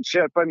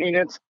hardship. I mean,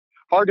 it's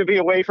hard to be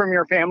away from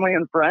your family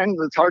and friends.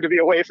 It's hard to be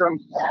away from,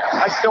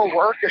 I still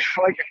work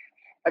like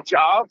a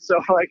job.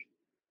 So like,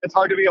 it's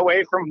hard to be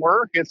away from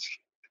work. It's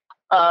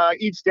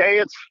each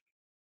day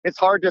it's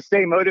hard to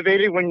stay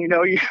motivated when you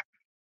know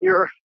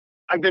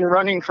I've been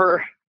running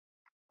for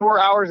 4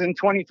 hours and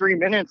 23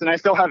 minutes and I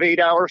still have 8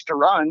 hours to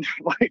run.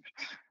 Like,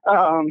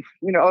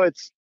 you know,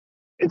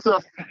 it's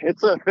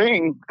a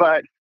thing,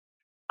 but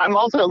I'm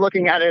also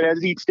looking at it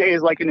as each day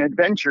is like an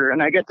adventure,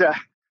 and I get to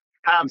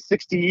have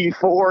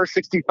 64,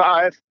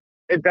 65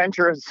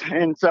 adventures.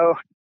 And so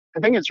I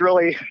think it's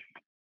really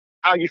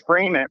how you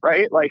frame it,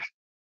 right? Like,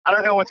 I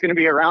don't know what's going to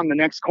be around the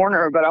next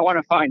corner, but I want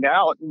to find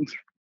out. And,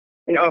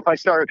 you know, if I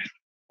start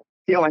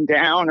feeling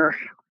down or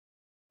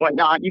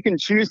whatnot, you can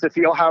choose to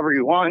feel however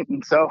you want.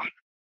 And so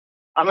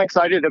I'm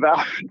excited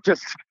about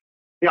just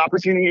the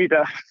opportunity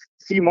to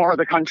see more of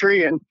the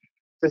country and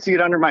to see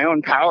it under my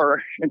own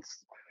power.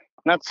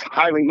 That's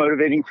highly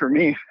motivating for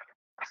me.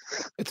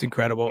 It's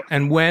incredible.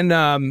 And when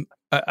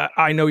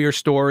I know your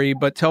story,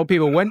 but tell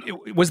people, when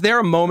was there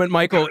a moment,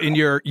 Michael, in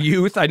your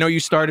youth? I know you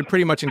started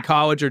pretty much in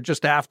college or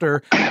just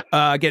after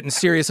getting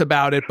serious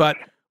about it, but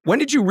when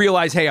did you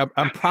realize, hey,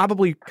 I'm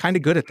probably kind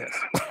of good at this?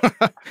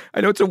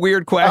 I know it's a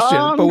weird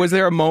question, but was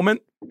there a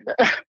moment?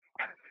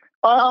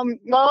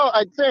 Well,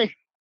 I'd say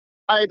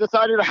I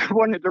decided I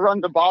wanted to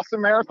run the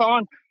Boston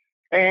Marathon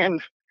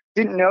and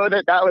didn't know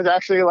that was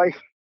actually like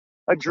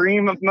a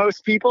dream of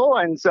most people.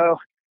 And so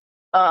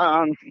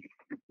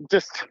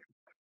just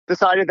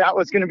decided that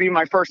was going to be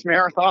my first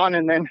marathon.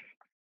 And then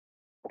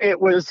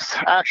it was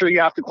actually, you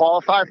have to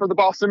qualify for the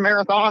Boston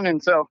Marathon.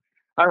 And so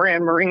I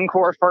ran Marine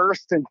Corps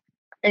first and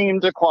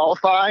aimed to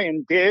qualify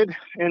and did.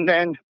 And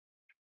then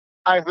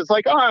I was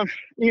like, oh,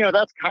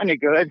 that's kind of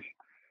good.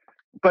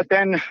 But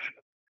then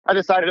I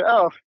decided,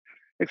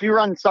 if you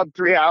run sub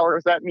 3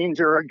 hours, that means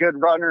you're a good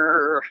runner.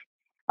 Or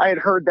I had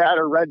heard that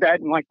or read that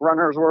in like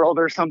Runner's World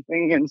or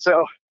something. And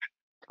so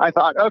I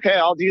thought, okay,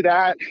 I'll do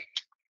that.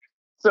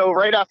 So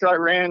right after I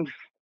ran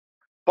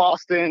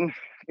Boston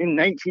in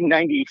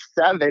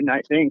 1997,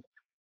 I think,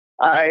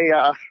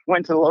 I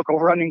went to the local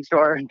running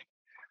store and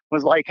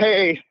was like,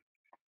 hey,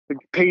 the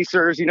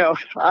Pacers,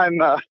 I'm,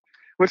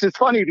 which is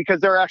funny because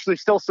they're actually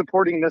still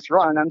supporting this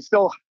run. I'm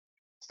still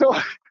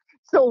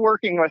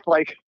working with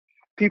like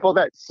people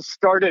that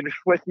started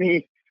with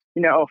me,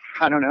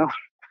 I don't know,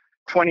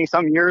 20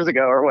 some years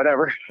ago or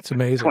whatever. It's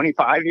amazing.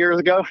 25 years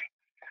ago.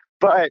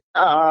 But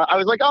I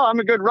was like, oh, I'm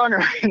a good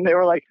runner. And they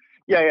were like,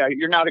 yeah,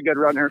 you're not a good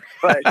runner,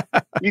 but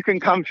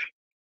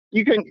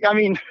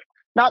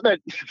not that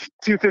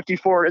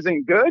 254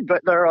 isn't good,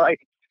 but they're like,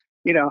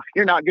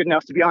 you're not good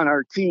enough to be on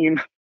our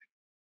team.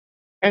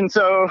 And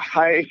so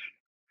I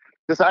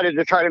decided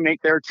to try to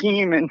make their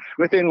team. And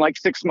within like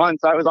 6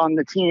 months, I was on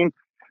the team,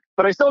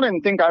 but I still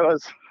didn't think I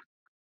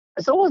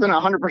still wasn't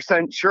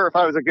 100% sure if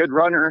I was a good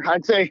runner.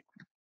 I'd say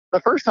the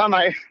first time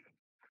I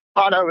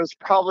thought I was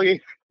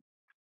probably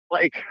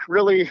like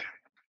really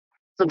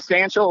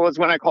substantial was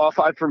when I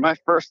qualified for my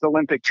first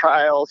Olympic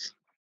trials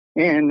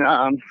in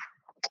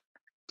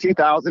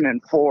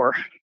 2004.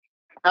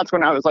 That's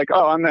when I was like,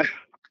 oh,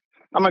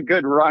 I'm a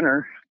good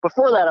runner.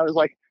 Before that, I was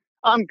like,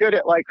 I'm good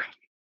at like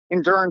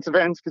endurance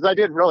events because I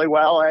did really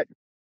well at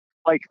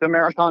like the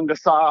Marathon des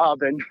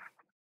Sables and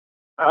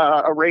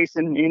a race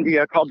in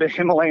India called the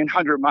Himalayan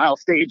 100-mile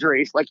stage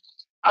race. Like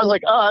I was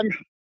like, oh,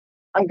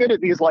 I'm good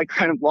at these like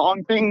kind of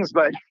long things,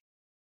 but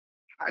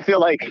I feel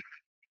like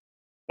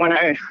when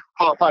I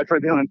qualified for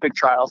the Olympic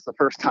trials the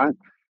first time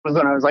was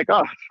when I was like,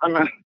 oh,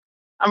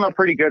 I'm a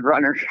pretty good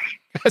runner.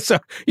 So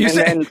you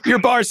said your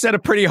bar set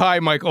up pretty high,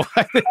 Michael.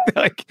 I think,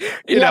 like,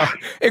 you know,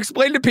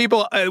 explain to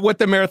people what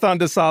the Marathon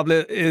des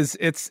Sables is.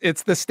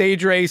 It's the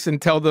stage race,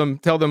 and tell them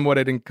what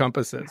it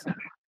encompasses.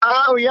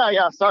 Oh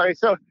yeah. Sorry.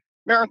 So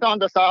Marathon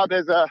des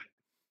Sables is a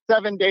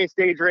 7-day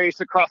stage race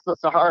across the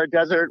Sahara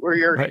Desert where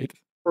you're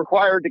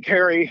required to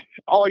carry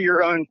all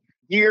your own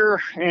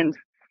gear, and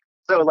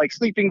so like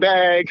sleeping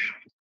bag,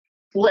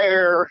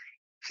 flare,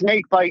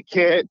 snake bite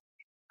kit,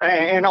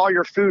 and all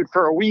your food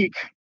for a week.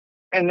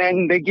 And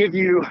then they give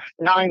you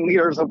 9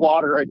 liters of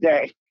water a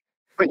day,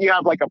 but you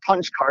have like a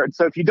punch card.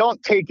 So if you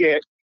don't take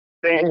it,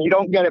 then you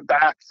don't get it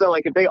back. So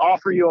like if they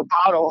offer you a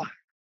bottle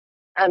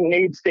at an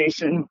aid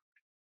station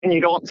and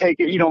you don't take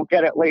it, you don't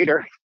get it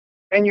later.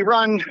 And you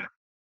run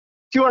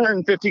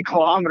 250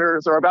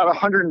 kilometers or about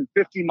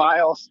 150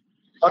 miles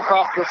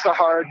across the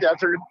Sahara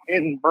Desert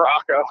in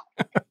Morocco.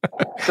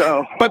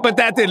 So, but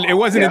that didn't. It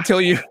wasn't until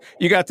you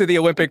got to the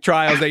Olympic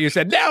trials that you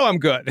said, "Now I'm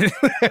good."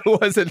 It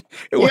wasn't.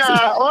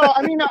 Yeah. Well,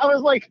 I mean, I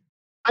was like,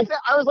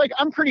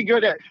 I'm pretty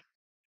good at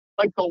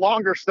like the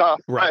longer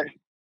stuff. Right. But,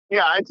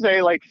 yeah, I'd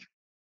say like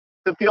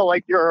to feel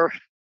like you're.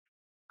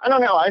 I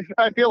don't know.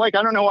 I feel like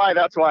I don't know why.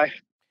 That's why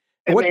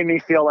it made me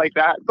feel like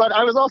that. But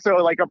I was also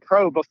like a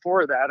pro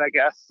before that, I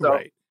guess. So.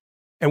 Right.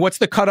 And what's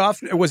the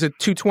cutoff? Was it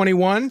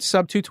 221?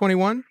 Sub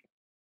 221?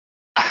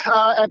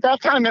 At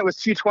that time, it was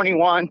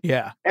 221.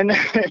 Yeah. And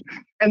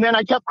then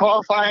I kept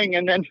qualifying,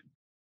 and then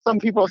some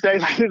people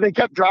say they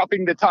kept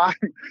dropping the time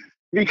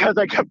because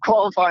I kept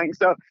qualifying.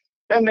 So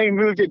then they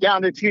moved it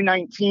down to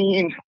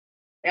 219,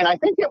 and I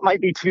think it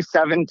might be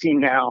 217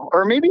 now,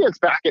 or maybe it's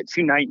back at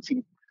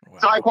 219. Wow.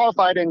 So I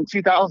qualified in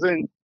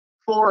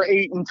 2004,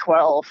 8, and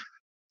 12.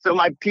 So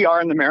my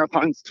PR in the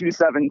marathon's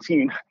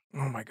 217.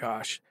 Oh my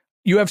gosh.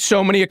 You have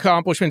so many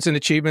accomplishments and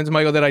achievements,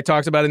 Michael, that I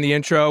talked about in the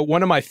intro.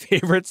 One of my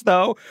favorites,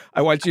 though,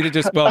 I want you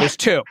to there's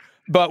two,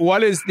 but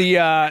one is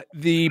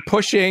the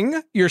pushing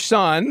your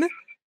son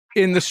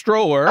in the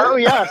stroller. Oh,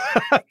 yeah.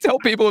 Tell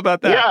people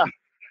about that.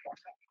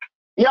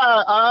 Yeah.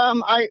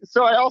 I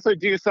also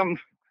do some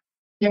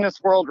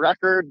Guinness World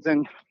Records,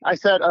 and I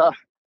set a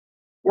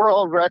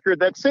world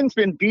record that's since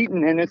been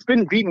beaten, and it's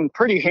been beaten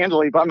pretty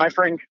handily by my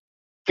friend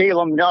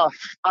Caleb Nuff.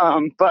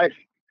 But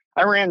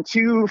I ran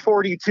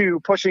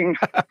 2:42 pushing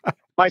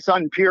my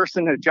son Pierce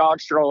in a jog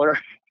stroller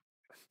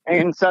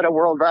and set a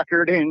world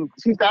record in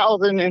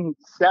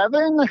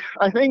 2007,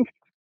 I think.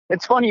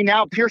 It's funny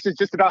now, Pierce is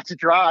just about to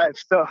drive,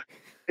 so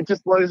it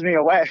just blows me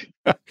away.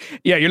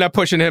 Yeah, you're not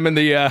pushing him in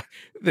the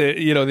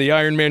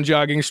Ironman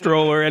jogging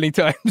stroller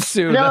anytime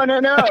soon. No.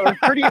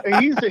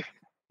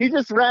 He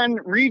just ran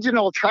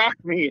regional track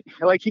meet.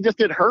 Like he just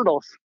did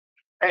hurdles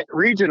at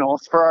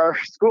regionals for our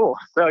school.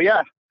 So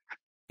yeah.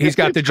 He's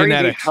got the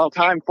genetics. How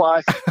time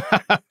flies.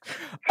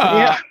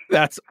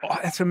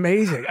 That's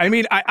amazing. I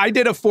mean, I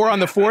did a 4 on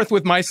the 4th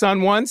with my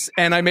son once,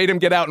 and I made him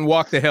get out and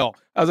walk the hill.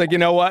 I was like, you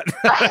know what?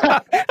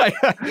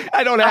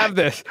 I don't have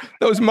this.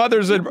 Those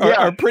mothers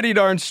are pretty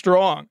darn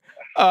strong.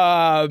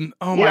 Oh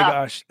my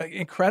gosh,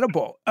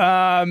 incredible.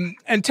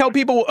 And tell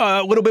people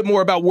a little bit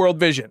more about World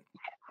Vision.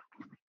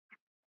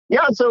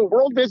 Yeah, so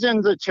World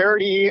Vision's a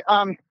charity.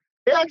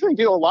 They actually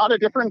do a lot of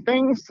different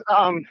things.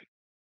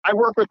 I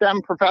work with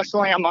them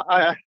professionally. I'm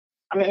an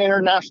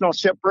international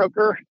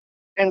shipbroker.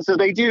 And so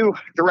they do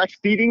direct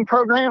feeding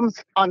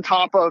programs on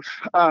top of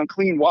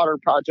clean water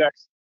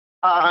projects.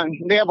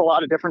 They have a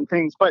lot of different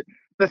things. But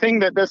the thing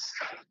that this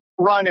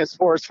run is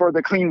for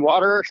the clean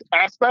water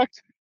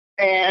aspect.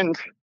 And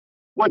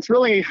what's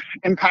really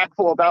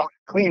impactful about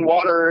clean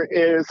water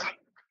is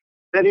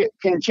that it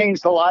can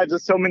change the lives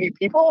of so many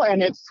people,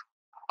 and it's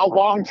a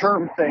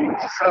long-term thing.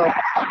 So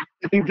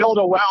if you build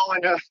a well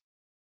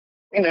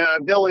in a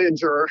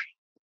village or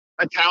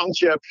a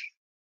township,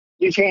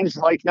 you change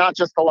like not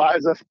just the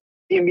lives of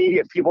the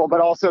immediate people,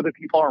 but also the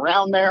people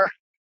around there.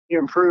 You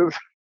improve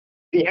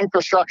the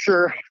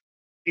infrastructure.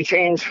 You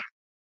change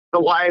the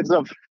lives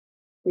of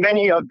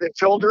many of the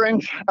children,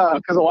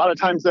 because a lot of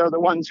times they're the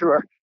ones who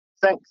are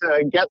sent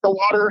to get the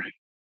water.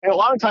 And a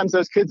lot of times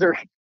those kids are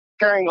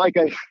carrying like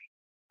I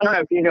don't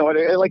know if you know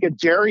it, like a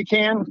jerry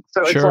can.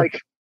 So Sure. It's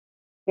like,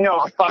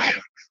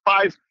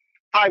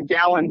 five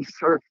gallons,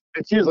 or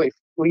it's usually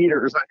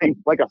liters, I think,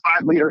 like a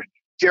 5-liter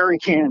jerry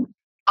can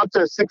up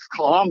to 6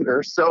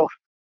 kilometers. So,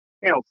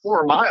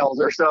 4 miles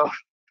or so.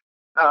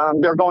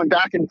 They're going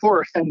back and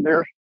forth, and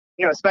they're,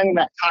 spending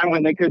that time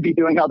when they could be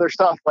doing other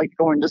stuff like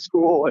going to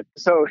school.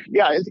 So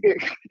yeah,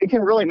 it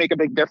can really make a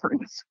big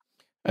difference.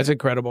 That's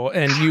incredible.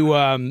 And you,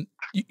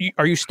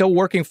 are you still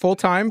working full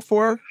time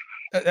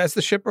as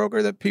the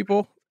shipbroker that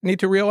people need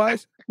to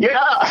realize?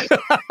 Yeah,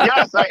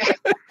 yes,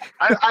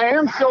 I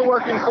am still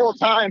working full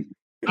time.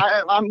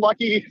 I'm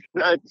lucky.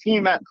 The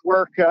team at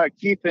work,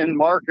 Keith and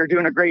Mark, are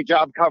doing a great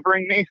job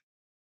covering me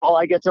while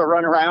I get to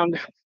run around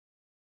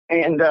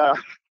and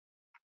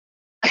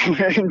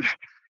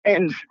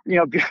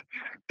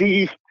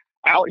be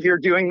out here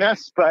doing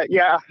this. But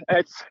yeah,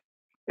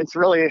 it's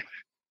really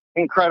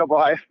incredible.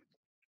 I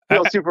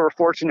feel super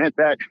fortunate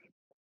that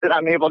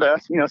I'm able to,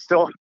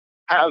 still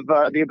have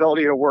the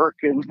ability to work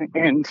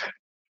and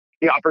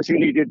the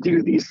opportunity to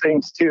do these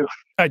things too.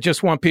 I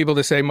just want people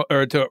to say,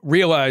 or to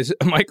realize,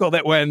 Michael,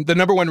 that when the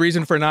number one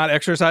reason for not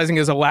exercising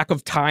is a lack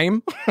of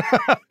time,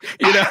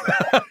 thanks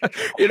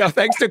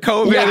to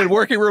COVID and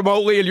working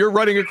remotely, and you're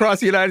running across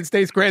the United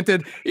States,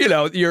 granted,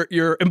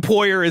 your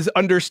employer is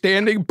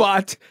understanding,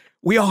 but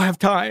we all have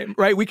time,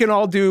 right? We can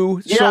all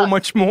do so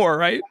much more,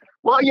 right?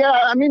 Well, yeah,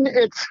 I mean,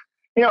 it's,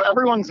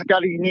 everyone's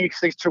got a unique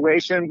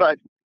situation, but,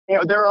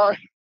 there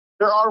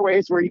are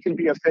ways where you can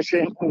be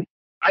efficient. And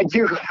I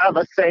do have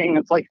a saying,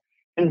 it's like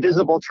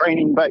invisible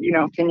training, but,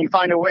 can you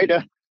find a way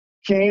to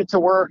commute to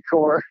work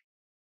or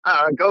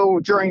go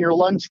during your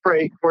lunch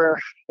break where,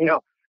 no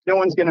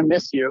one's going to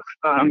miss you.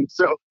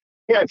 So,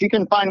 yeah, if you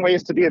can find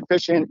ways to be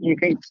efficient, you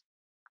can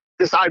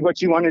decide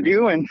what you want to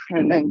do and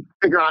then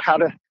figure out how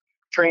to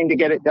train to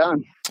get it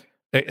done.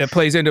 It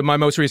plays into my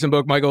most recent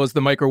book, Michael, is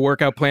the micro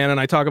workout plan. And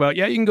I talk about,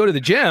 you can go to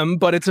the gym,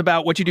 but it's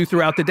about what you do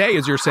throughout the day,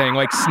 as you're saying,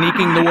 like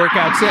sneaking the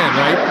workouts in,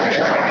 right?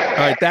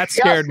 All right, that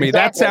scared me. Exactly.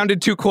 That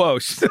sounded too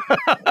close.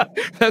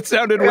 That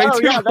sounded way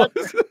too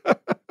close.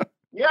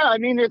 Yeah, I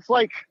mean, it's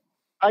like,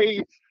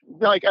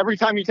 every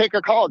time you take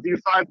a call, do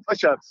 5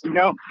 push-ups,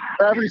 or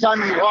every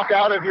time you walk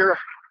out of your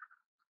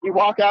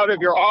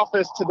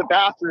office to the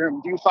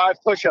bathroom, do 5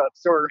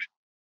 push-ups or,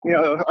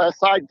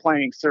 side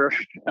planks or,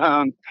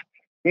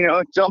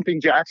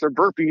 jumping jacks or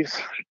burpees.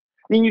 I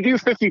mean, you do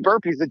 50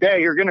 burpees a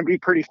day, you're going to be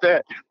pretty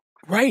fit.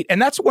 Right.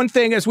 And that's one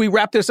thing as we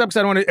wrap this up, because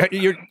I don't want to,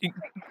 you're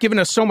giving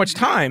us so much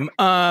time.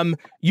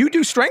 You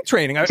do strength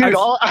training. Dude,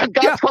 I've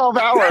got 12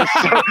 hours.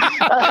 So,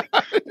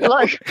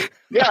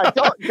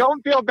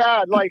 don't feel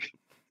bad.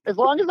 As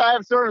long as I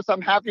have service,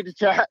 I'm happy to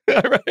chat.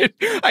 Right.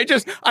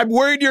 I'm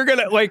worried you're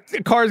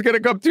the car's going to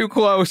come too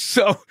close.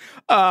 So,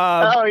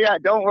 oh yeah,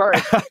 don't worry.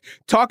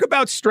 Talk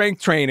about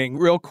strength training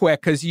real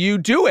quick, because you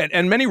do it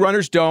and many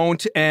runners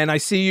don't. And I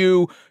see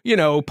you,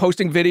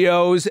 posting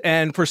videos,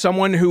 and for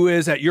someone who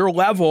is at your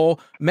level,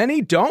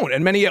 many don't,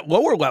 and many at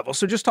lower levels.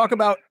 So just talk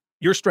about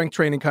your strength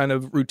training kind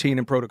of routine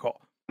and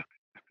protocol.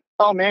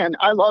 Oh man,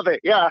 I love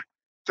it. Yeah.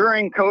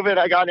 During COVID,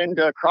 I got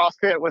into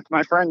CrossFit with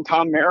my friend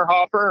Tom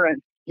Merhofer,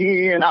 and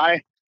he and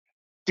I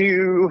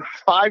do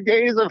 5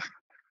 days of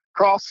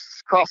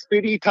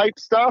CrossFit-y type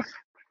stuff.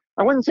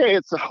 I wouldn't say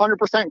it's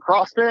 100%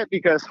 CrossFit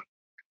because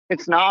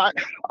it's not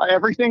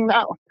everything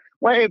that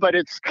way, but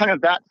it's kind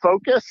of that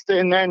focused.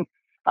 And then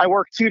I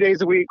work 2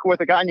 days a week with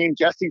a guy named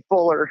Jesse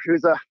Fuller,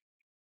 who's a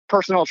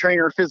personal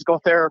trainer, physical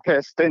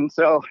therapist. And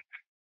so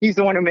he's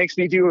the one who makes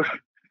me do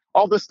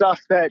all the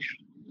stuff that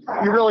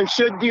you really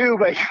should do,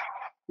 but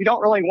you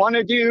don't really want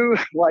to do,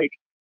 like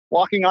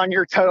walking on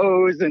your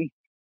toes and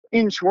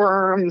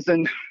inchworms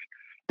and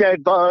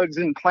dead bugs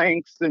and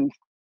planks and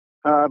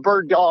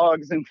bird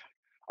dogs and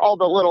all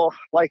the little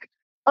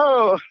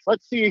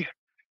let's see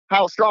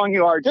how strong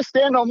you are. Just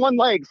stand on one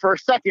leg for a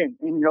second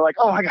and you're like,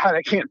 oh my God,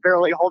 I can't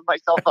barely hold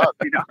myself up,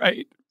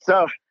 Right.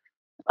 So,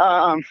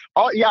 I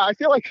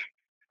feel like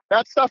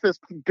that stuff has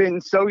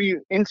been so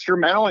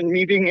instrumental in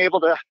me being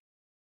able to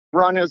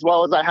run as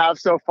well as I have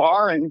so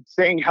far and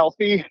staying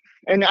healthy.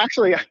 And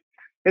actually,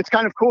 it's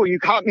kind of cool. You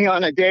caught me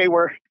on a day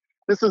where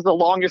this is the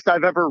longest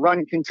I've ever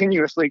run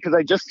continuously because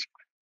I just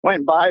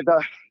went by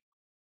the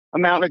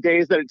amount of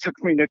days that it took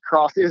me to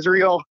cross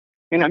Israel,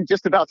 and I'm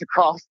just about to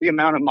cross the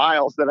amount of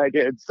miles that I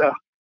did. So,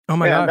 oh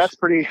my gosh, that's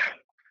pretty.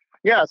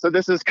 Yeah, so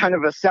this is kind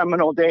of a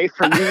seminal day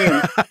for me,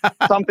 and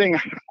something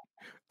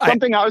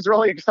I was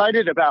really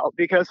excited about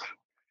because,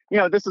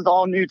 this is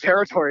all new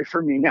territory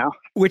for me now.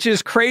 Which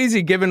is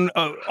crazy given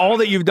all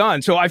that you've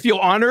done. So I feel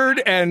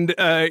honored and,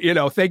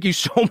 thank you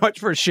so much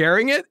for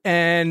sharing it.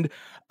 And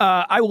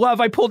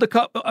I pulled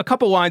a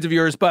couple lines of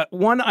yours, but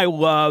one I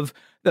love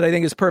that I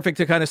think is perfect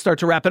to kind of start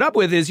to wrap it up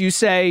with is you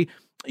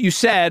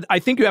said, I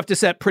think you have to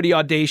set pretty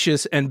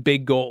audacious and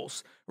big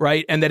goals,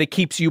 right? And that it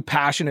keeps you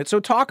passionate. So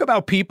talk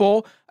about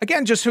people,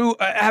 again, just who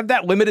have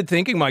that limited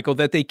thinking, Michael,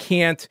 that they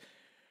can't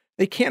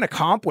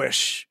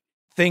accomplish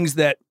things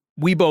that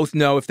we both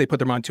know if they put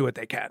their mind to it,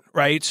 they can,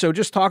 right? So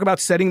just talk about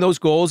setting those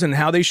goals and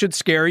how they should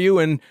scare you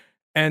and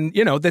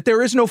that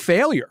there is no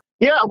failure.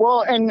 Yeah,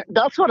 well, and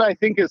that's what I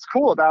think is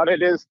cool about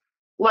it is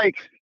like,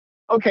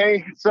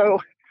 okay, so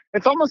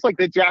it's almost like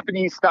the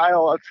Japanese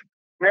style of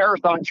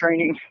marathon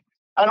training.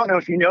 I don't know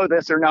if you know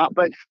this or not,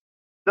 but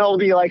they'll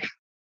be like,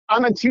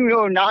 I'm a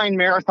 2:09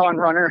 marathon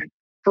runner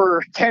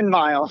for 10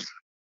 miles.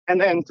 And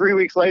then 3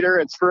 weeks later,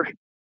 it's for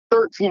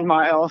 13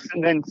 miles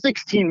and then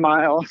 16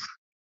 miles.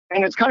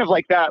 And it's kind of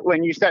like that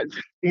when you set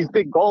these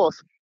big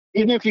goals.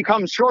 Even if you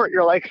come short,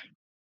 you're like,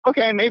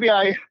 okay, maybe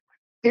I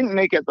didn't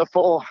make it the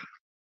full,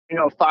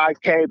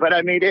 5K, but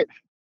I made it,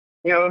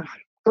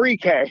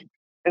 3K.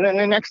 And then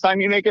the next time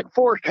you make it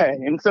 4K.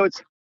 And so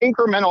it's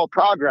incremental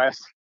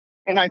progress.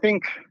 And I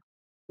think,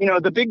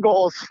 the big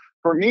goals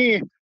for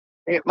me,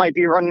 it might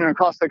be running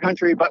across the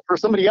country, but for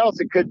somebody else,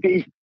 it could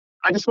be,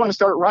 I just want to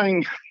start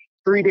running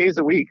 3 days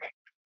a week.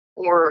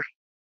 Or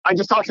I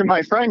just talked to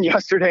my friend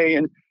yesterday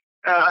and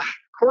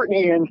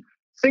Courtney in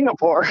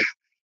Singapore,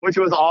 which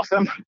was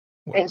awesome.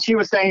 And she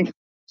was saying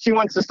she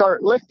wants to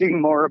start lifting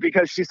more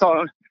because she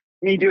saw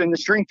me doing the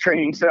strength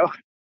training. So,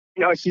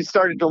 she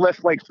started to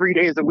lift like 3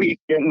 days a week,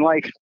 and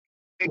like,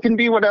 it can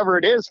be whatever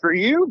it is for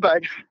you.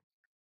 But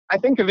I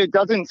think if it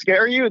doesn't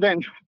scare you,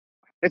 then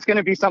it's going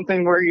to be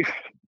something where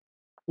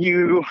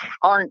you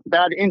aren't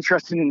that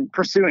interested in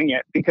pursuing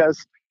it,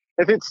 because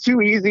if it's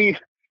too easy,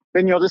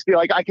 then you'll just be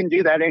like, I can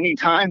do that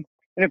anytime.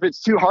 And if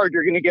it's too hard,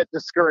 you're going to get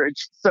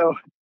discouraged. So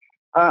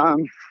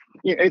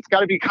it's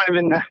got to be kind of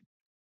in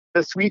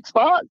the sweet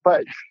spot.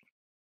 But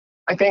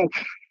I think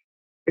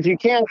if you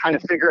can kind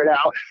of figure it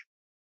out,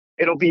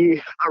 it'll be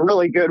a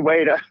really good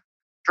way to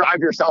drive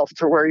yourself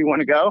to where you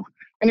want to go.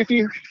 And if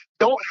you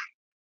don't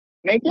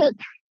make it,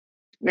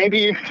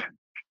 maybe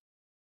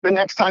the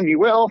next time you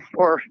will,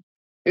 or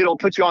it'll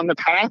put you on the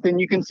path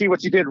and you can see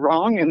what you did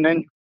wrong and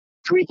then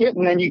tweak it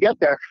and then you get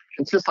there.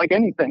 It's just like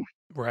anything.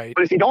 Right.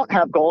 But if you don't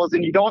have goals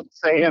and you don't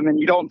say them and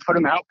you don't put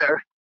them out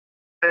there,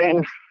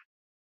 then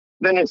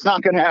it's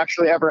not going to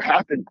actually ever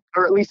happen.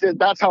 Or at least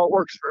that's how it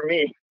works for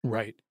me.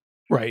 Right.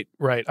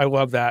 I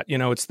love that.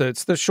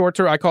 It's the short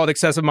term. I call it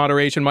excessive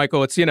moderation,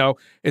 Michael. It's,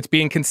 it's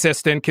being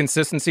consistent,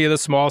 consistency of the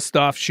small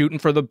stuff, shooting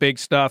for the big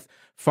stuff.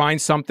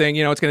 Find something,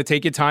 it's going to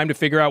take you time to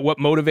figure out what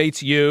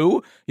motivates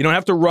you. You don't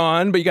have to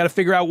run, but you got to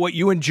figure out what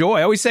you enjoy.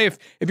 I always say if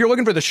you're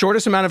looking for the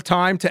shortest amount of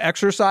time to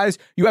exercise,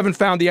 you haven't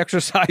found the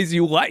exercise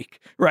you like,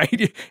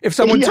 right? If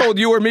someone told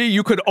you or me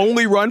you could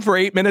only run for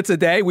 8 minutes a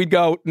day, we'd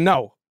go,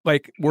 no,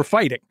 like we're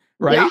fighting,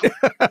 right?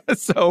 Yeah.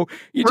 So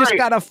you just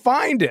got to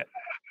find it.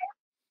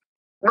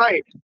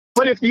 Right.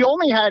 But if you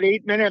only had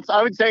 8 minutes,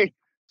 I would say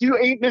do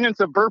 8 minutes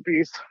of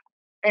burpees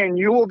and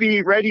you will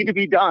be ready to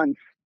be done.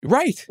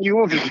 Right. You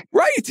will be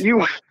right.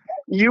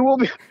 You will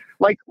be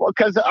like,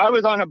 because I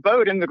was on a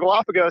boat in the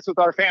Galapagos with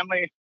our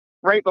family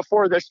right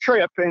before this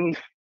trip, and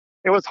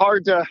it was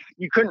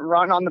you couldn't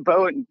run on the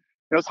boat, and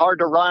it was hard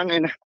to run.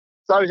 And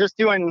so I was just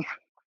doing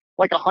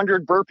like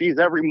 100 burpees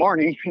every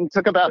morning, and it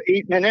took about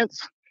 8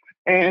 minutes,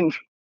 and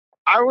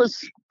I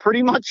was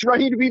pretty much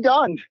ready to be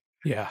done.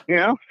 Yeah.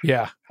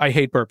 Yeah. I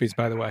hate burpees,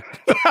 by the way.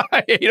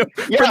 I hate them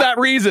for that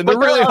reason. They're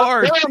really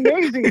hard. They're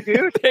amazing,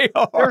 dude. They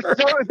are.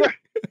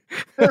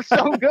 They're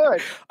so good.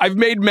 I've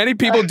made many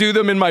people do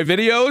them in my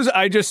videos.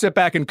 I just sit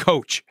back and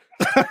coach.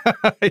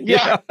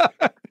 Yeah.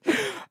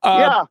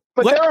 But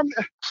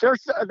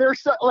they're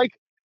so, like,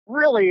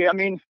 really, I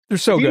mean, they're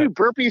so good. You do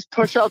burpees,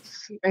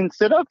 push-ups, and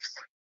sit-ups,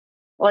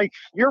 like,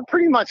 you're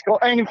pretty much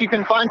and if you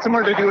can find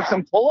somewhere to do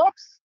some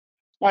pull-ups,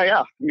 oh,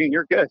 yeah. I mean,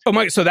 you're good. Oh,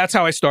 my. So that's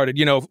how I started.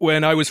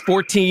 When I was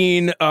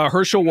 14,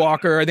 Herschel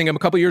Walker, I think I'm a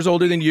couple years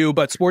older than you,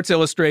 but Sports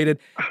Illustrated,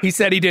 he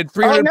said he did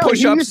 300 push-ups.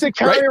 He used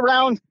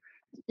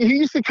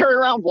to carry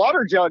around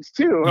water jugs,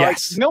 too.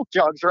 Yes. Like milk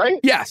jugs, right?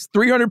 Yes.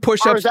 300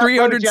 push-ups,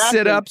 300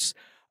 sit-ups.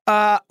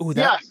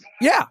 Yes.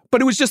 Yeah.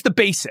 But it was just the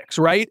basics,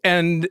 right?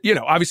 And,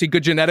 obviously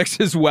good genetics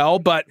as well.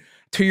 But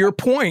to your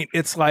point,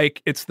 it's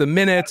like, it's the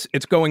minutes,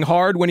 it's going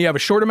hard when you have a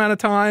short amount of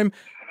time.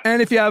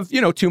 And if you have,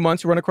 2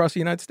 months to run across the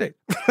United States.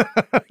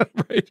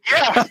 Right?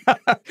 Yeah.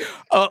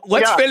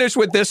 Let's finish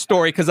with this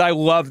story because I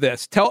love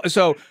this.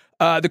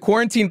 the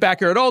Quarantine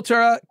Backyard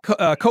Ultra,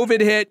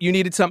 COVID hit, you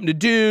needed something to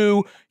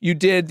do. You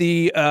did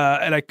the,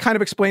 and I kind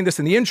of explained this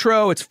in the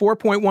intro, it's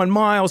 4.1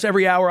 miles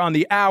every hour on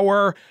the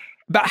hour.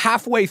 About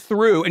halfway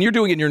through, and you're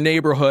doing it in your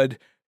neighborhood,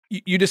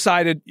 you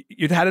decided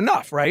you'd had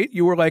enough, right?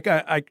 You were like,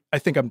 I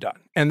think I'm done.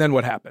 And then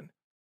what happened?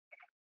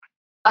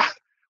 So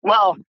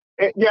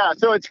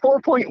it's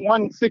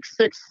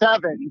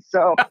 4.1667,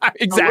 so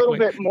exactly. A little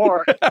bit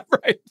more.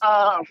 Right.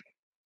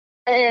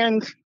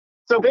 And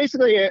so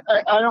basically,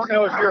 I don't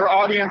know if your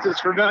audience is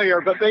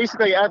familiar, but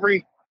basically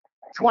every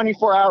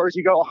 24 hours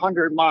you go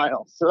 100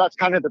 miles. So that's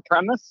kind of the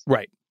premise.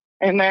 Right.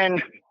 And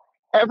then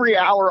every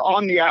hour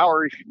on the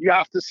hour, you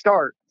have to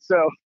start.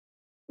 So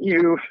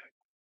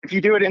if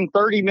you do it in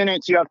 30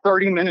 minutes, you have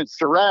 30 minutes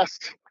to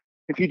rest.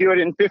 If you do it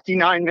in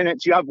 59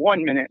 minutes, you have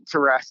 1 minute to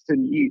rest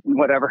and eat and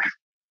whatever.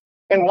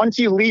 And once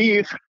you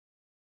leave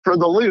for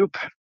the loop,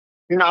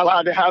 you're not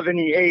allowed to have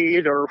any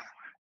aid or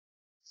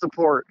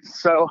support.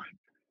 So,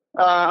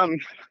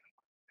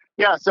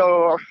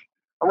 so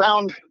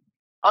around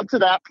up to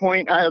that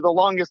point, the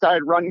longest I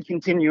had run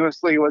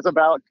continuously was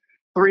about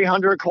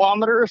 300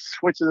 kilometers,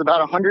 which is about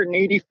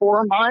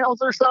 184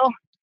 miles or so.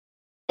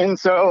 And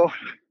so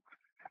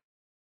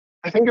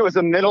I think it was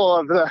the middle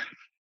of the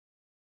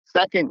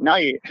second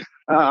night,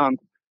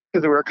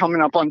 because we were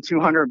coming up on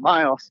 200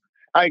 miles.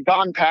 I had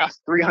gone past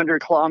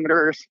 300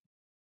 kilometers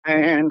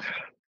and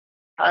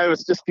I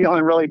was just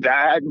feeling really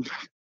bad.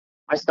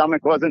 My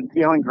stomach wasn't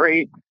feeling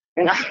great.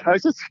 And I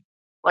was just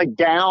like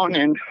down,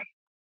 and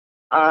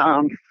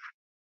I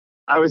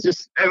was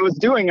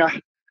doing a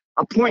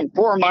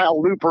 0.4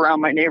 mile loop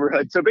around my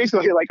neighborhood. So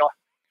basically like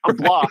a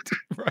block.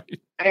 Right.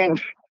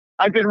 And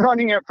I've been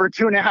running it for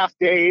 2.5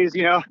 days,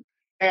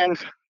 and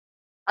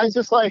I was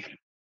just like,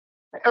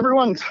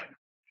 everyone's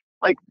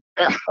like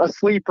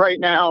asleep right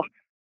now.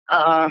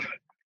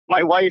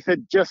 My wife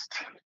had just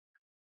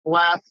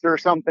left or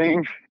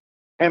something,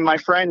 and my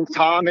friend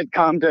Tom had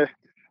come to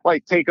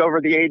like take over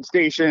the aid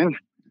station,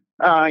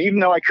 even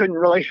though I couldn't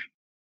really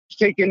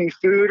take any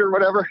food or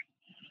whatever.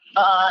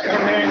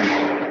 And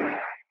then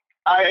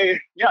I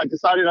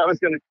decided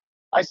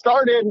I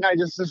started, and I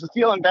just was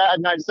feeling bad,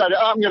 and I decided,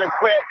 I'm going to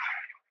quit.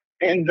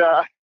 And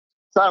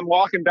so I'm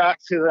walking back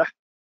to the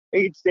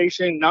aid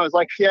station, and I was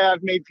like,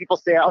 I've made people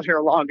stay out here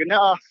long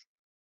enough.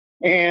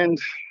 And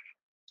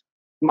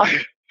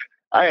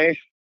I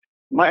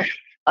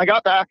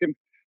got back, and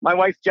my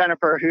wife,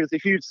 Jennifer, who's a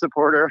huge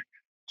supporter,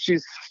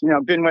 she's,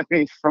 been with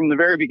me from the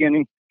very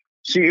beginning.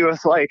 She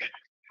was like,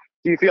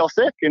 do you feel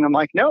sick? And I'm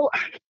like, no.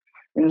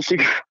 And she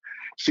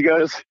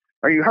goes,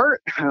 are you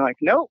hurt? And I'm like,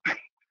 nope.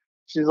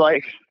 She's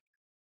like,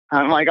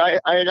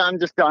 I'm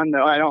just done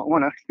though. I don't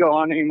want to go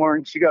on anymore.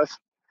 And she goes,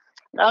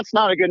 that's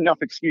not a good enough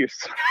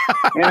excuse.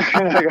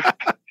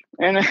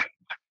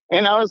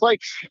 and I was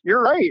like,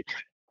 you're right.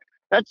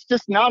 That's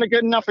just not a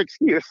good enough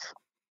excuse.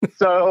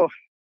 So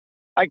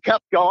I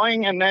kept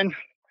going, and then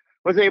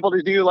was able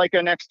to do like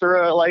an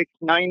extra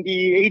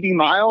 90, 80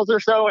 miles or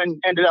so,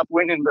 and ended up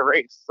winning the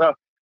race. So,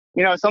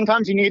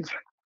 sometimes you need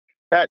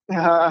that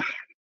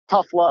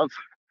tough love.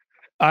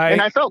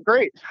 And I felt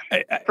great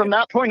from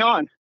that point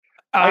on.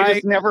 I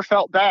just never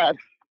felt bad.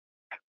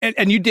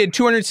 And you did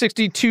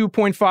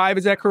 262.5,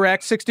 is that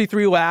correct?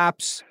 63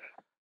 laps.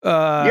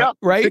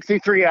 Right?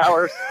 63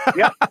 hours.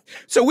 Yep.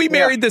 So we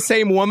married the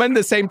same woman,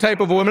 the same type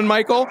of woman,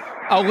 Michael.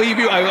 I'll leave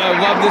you. I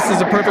love this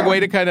as a perfect way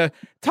to kind of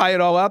tie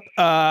it all up.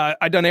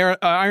 I've done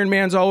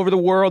Ironmans all over the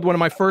world. One of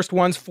my first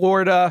ones,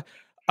 Florida.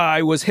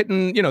 I was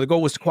hitting, the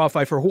goal was to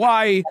qualify for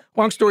Hawaii.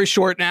 Long story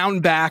short, now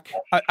and back.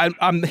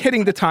 I'm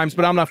hitting the times,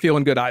 but I'm not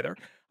feeling good either.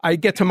 I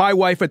get to my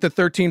wife at the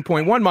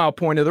 13.1 mile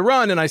point of the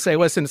run, and I say,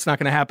 listen, it's not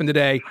going to happen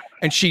today.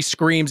 And she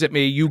screams at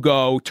me, you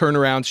go, turn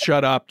around,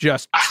 shut up,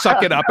 just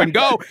suck it up and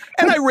go.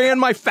 And I ran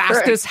my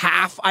fastest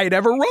half I'd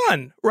ever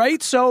run,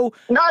 right? So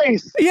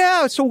nice.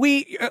 Yeah, so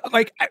we,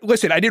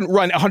 listen, I didn't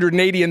run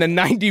 180 and then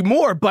 90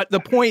 more, but the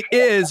point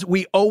is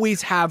we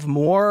always have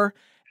more,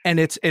 and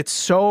it's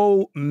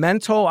so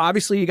mental.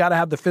 Obviously, you got to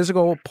have the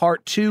physical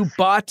part too,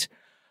 but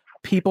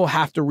people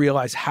have to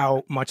realize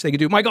how much they can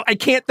do. Michael, I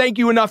can't thank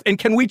you enough. And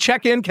can we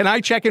check in? Can I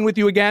check in with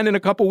you again in a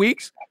couple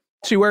weeks?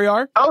 See where you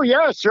are? Oh,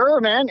 yeah,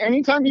 sure, man.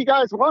 Anytime you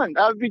guys want,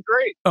 that would be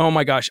great. Oh,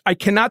 my gosh. I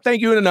cannot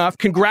thank you enough.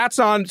 Congrats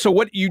on, so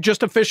what, you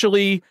just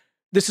officially,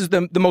 this is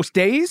the most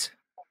days?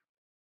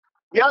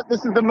 Yeah,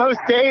 this is the most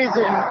days,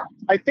 and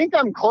I think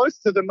I'm close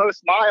to the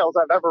most miles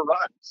I've ever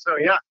run. So,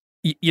 yeah.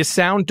 You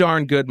sound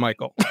darn good,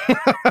 Michael.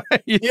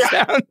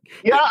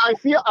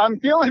 I'm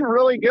feeling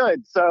really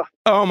good. So,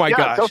 oh my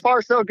gosh, so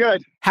far so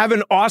good. Have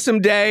an awesome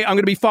day. I'm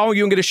going to be following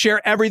you. I'm going to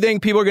share everything.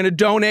 People are going to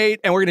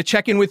donate, and we're going to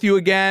check in with you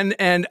again.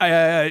 And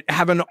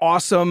have an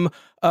awesome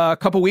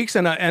couple weeks,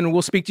 and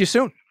we'll speak to you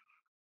soon.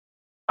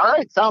 All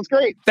right, sounds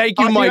great.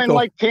 Thank you, Michael.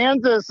 In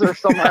Kansas or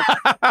somewhere.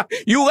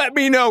 You let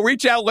me know.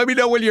 Reach out. Let me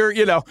know when you're,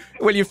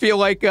 when you feel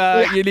like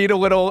you need a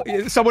little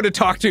someone to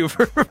talk to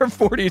for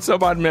 40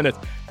 some odd minutes.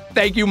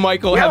 Thank you,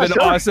 Michael. Have an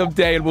awesome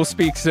day, and we'll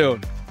speak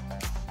soon.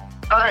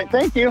 All right,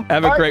 thank you.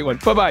 Have a great one.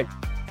 Bye-bye.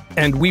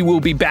 And we will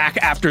be back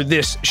after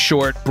this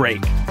short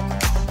break.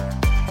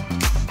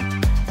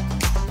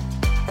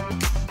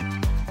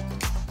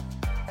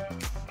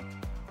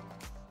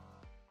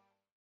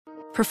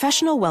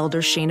 Professional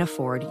welder Shayna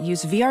Ford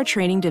used VR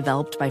training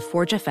developed by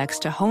ForgeFX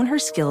to hone her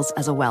skills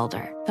as a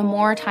welder. The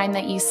more time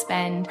that you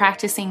spend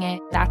practicing it,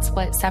 that's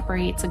what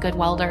separates a good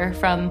welder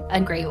from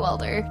a great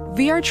welder.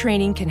 VR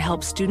training can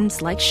help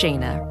students like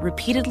Shayna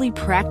repeatedly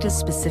practice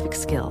specific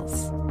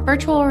skills.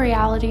 Virtual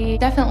reality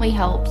definitely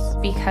helps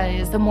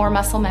because the more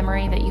muscle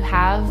memory that you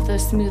have, the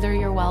smoother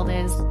your weld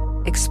is.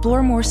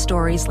 Explore more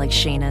stories like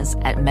Shayna's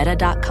at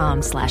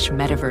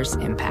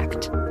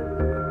meta.com/metaverseimpact.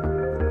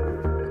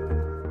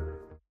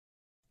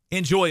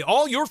 Enjoy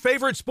all your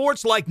favorite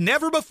sports like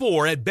never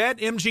before at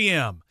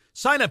BetMGM.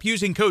 Sign up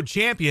using code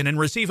CHAMPION and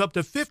receive up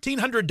to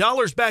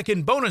 $1,500 back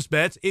in bonus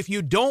bets if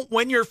you don't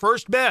win your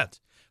first bet.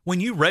 When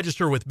you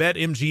register with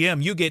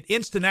BetMGM, you get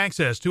instant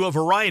access to a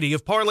variety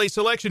of parlay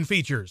selection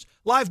features,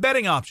 live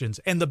betting options,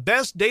 and the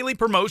best daily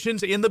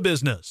promotions in the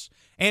business.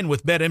 And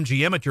with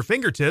BetMGM at your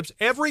fingertips,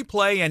 every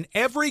play and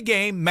every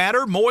game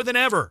matter more than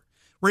ever.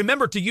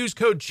 Remember to use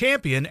code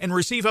CHAMPION and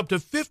receive up to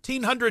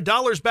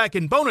 $1,500 back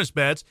in bonus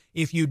bets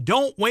if you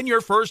don't win your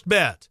first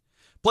bet.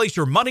 Place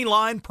your money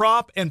line,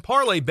 prop, and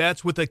parlay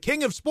bets with the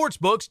king of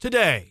sportsbooks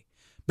today.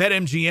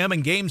 BetMGM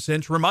and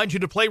GameSense remind you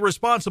to play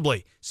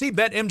responsibly. See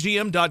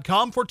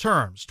BetMGM.com for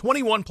terms.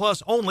 21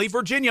 plus only,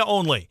 Virginia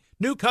only.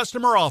 New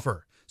customer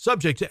offer.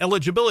 Subject to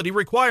eligibility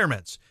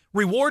requirements.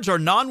 Rewards are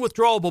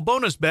non-withdrawable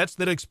bonus bets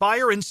that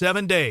expire in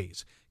 7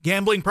 days.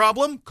 Gambling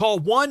problem? Call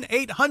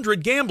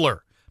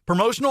 1-800-GAMBLER.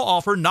 Promotional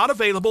offer not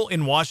available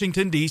in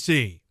Washington,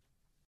 D.C.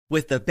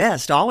 With the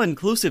best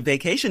all-inclusive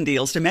vacation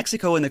deals to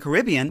Mexico and the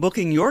Caribbean,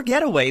 booking your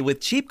getaway with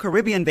Cheap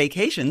Caribbean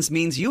Vacations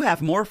means you have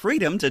more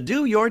freedom to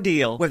do your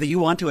deal. Whether you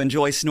want to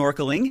enjoy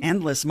snorkeling,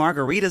 endless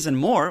margaritas and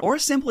more, or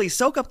simply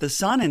soak up the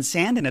sun and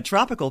sand in a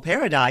tropical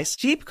paradise,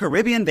 Cheap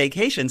Caribbean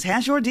Vacations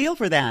has your deal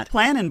for that.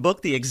 Plan and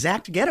book the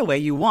exact getaway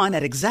you want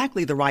at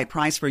exactly the right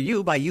price for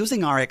you by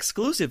using our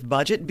exclusive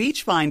budget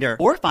Beach Finder.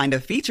 Or find a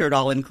featured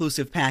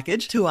all-inclusive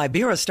package to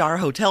Iberostar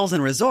Hotels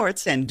and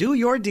Resorts and do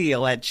your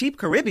deal at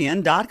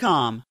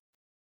cheapcaribbean.com.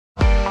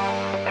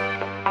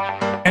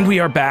 And we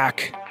are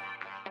back.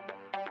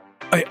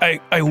 I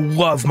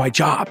love my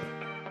job.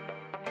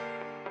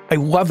 I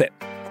love it.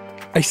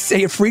 I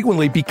say it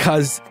frequently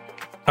because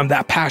I'm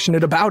that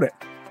passionate about it.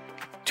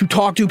 To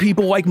talk to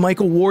people like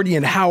Michael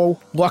Wardian, how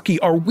lucky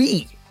are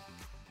we?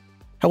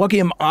 How lucky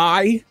am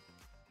I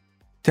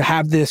to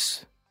have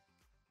this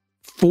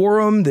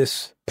forum,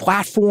 this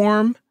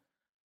platform,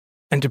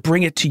 and to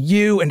bring it to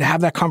you and to have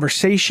that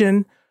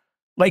conversation?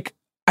 Like,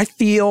 I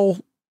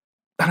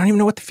don't even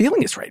know what the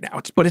feeling is right now.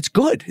 But it's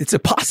good. It's a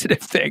positive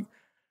thing.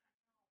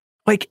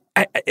 Like,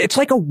 it's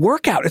like a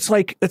workout. It's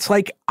like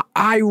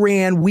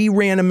we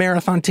ran a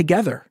marathon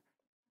together.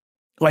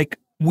 Like,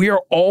 we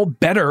are all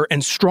better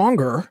and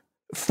stronger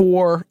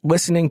for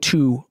listening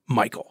to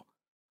Michael.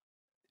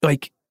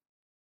 Like,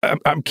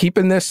 I'm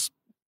keeping this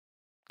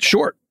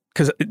short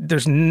because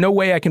there's no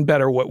way I can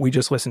better what we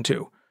just listened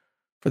to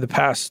for the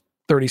past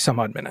 30 some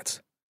odd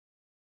minutes.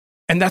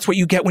 And that's what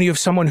you get when you have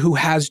someone who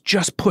has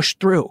just pushed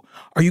through.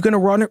 Are you going to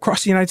run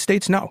across the United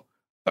States? No.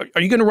 Are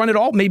you going to run it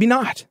all? Maybe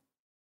not.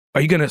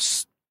 Are you going to,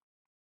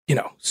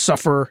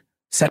 suffer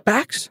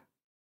setbacks?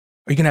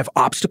 Are you going to have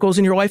obstacles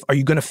in your life? Are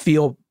you going to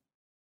feel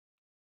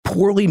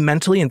poorly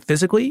mentally and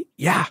physically?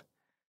 Yeah.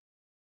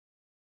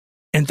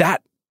 And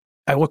that,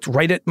 I looked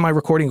right at my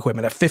recording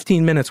equipment at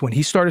 15 minutes when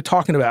he started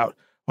talking about,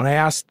 when I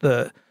asked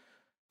the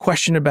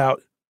question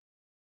about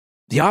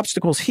the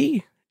obstacles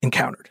he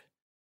encountered.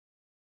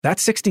 That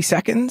 60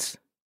 seconds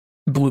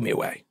blew me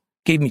away,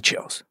 gave me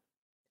chills.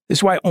 This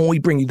is why I only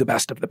bring you the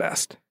best of the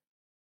best.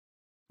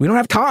 We don't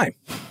have time.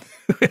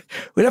 We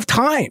don't have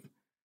time.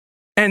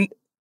 And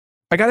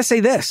I got to say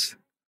this.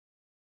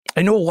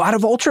 I know a lot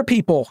of ultra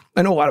people.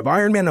 I know a lot of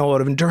Ironman, I know a lot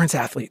of endurance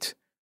athletes.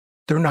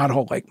 They're not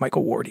all like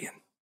Michael Wardian.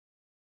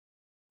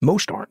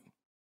 Most aren't.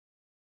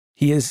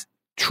 He is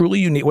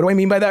truly unique. What do I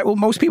mean by that? Well,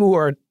 most people who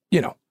are,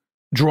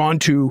 drawn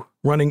to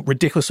running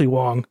ridiculously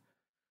long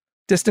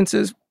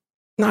distances,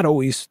 not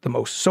always the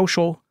most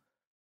social,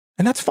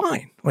 and that's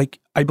fine. Like,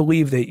 I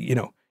believe that,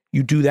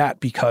 you do that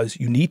because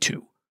you need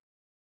to.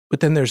 But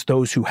then there's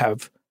those who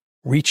have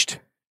reached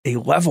a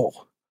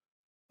level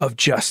of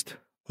just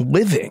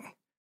living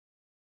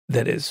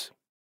that is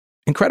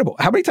incredible.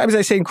 How many times did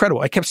I say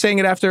incredible? I kept saying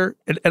it after,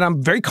 and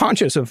I'm very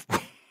conscious of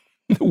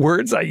the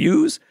words I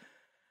use,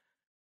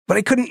 but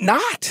I couldn't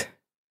not.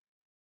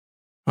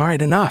 All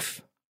right,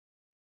 enough.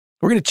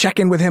 We're going to check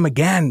in with him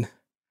again.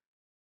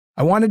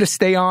 I wanted to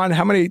stay on.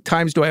 How many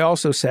times do I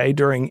also say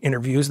during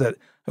interviews that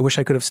I wish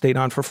I could have stayed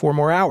on for 4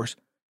 more hours?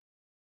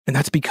 And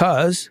that's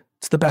because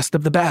it's the best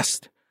of the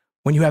best.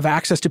 When you have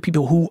access to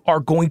people who are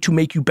going to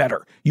make you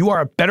better, you are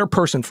a better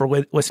person for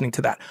listening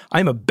to that.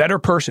 I'm a better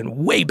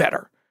person, way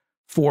better,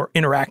 for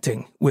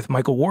interacting with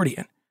Michael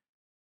Wardian.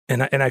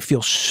 And I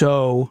feel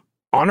so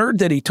honored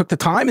that he took the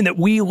time and that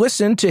we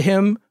listened to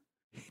him,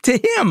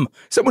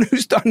 someone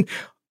who's done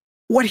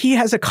what he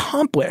has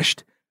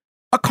accomplished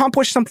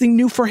something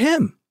new for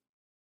him.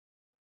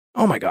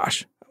 Oh my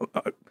gosh.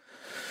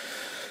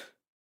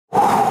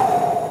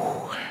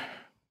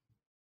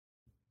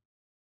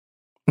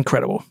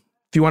 Incredible.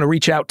 If you want to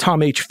reach out,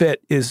 Tom H.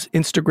 Fit is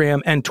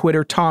Instagram and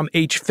Twitter, Tom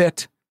H.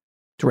 Fit.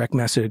 Direct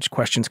message,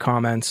 questions,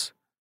 comments.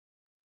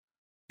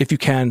 If you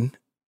can,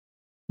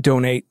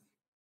 donate.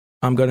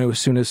 I'm going to, as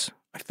soon as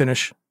I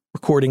finish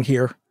recording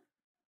here,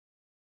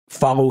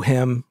 follow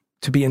him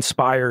to be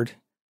inspired.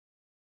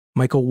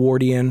 Michael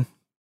Wardian.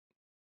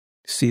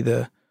 See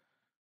the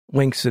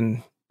links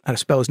and how to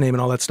spell his name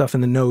and all that stuff in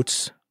the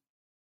notes.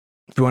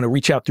 If you want to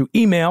reach out through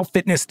email,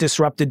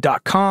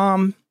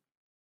 fitnessdisrupted.com.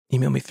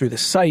 Email me through the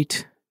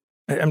site.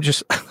 I'm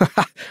just,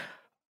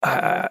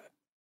 I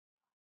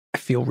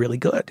feel really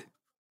good.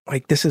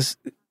 Like this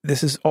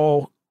is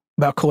all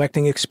about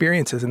collecting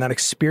experiences, and that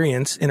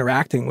experience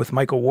interacting with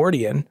Michael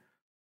Wardian.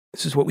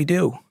 This is what we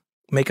do.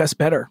 Make us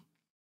better.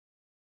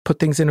 Put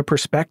things into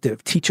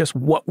perspective. Teach us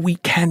what we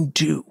can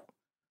do,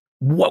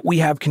 what we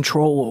have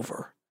control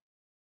over.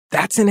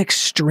 That's an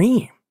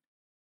extreme.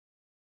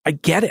 I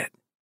get it.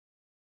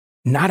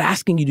 Not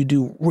asking you to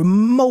do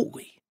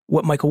remotely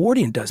what Michael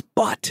Wardian does,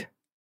 but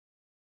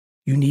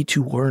you need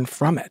to learn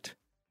from it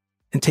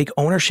and take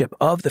ownership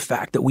of the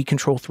fact that we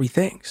control three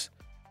things: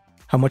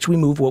 how much we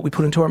move, what we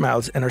put into our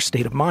mouths, and our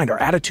state of mind, our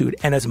attitude.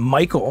 And as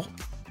Michael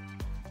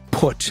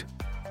put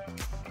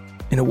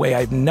in a way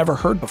I've never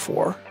heard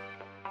before,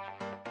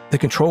 the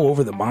control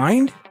over the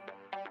mind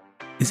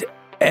is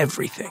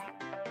everything.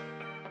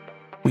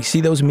 We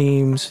see those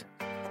memes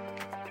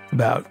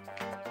about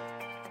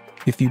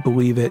if you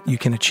believe it, you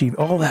can achieve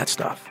all that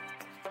stuff.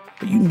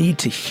 But you need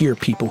to hear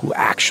people who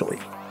actually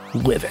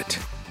live it.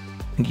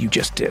 And you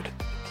just did.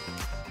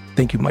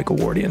 Thank you, Michael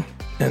Wardian.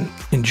 And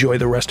enjoy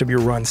the rest of your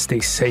run. Stay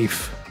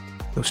safe.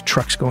 Those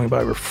trucks going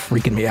by were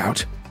freaking me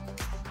out.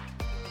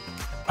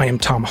 I am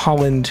Tom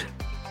Holland.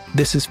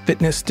 This is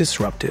Fitness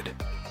Disrupted.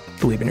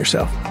 Believe in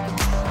yourself.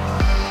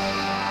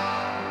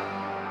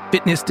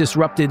 Fitness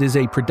Disrupted is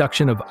a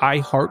production of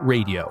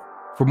iHeartRadio.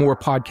 For more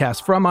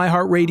podcasts from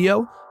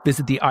iHeartRadio,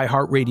 visit the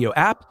iHeartRadio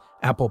app,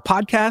 Apple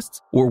Podcasts,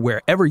 or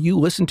wherever you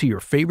listen to your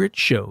favorite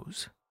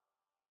shows.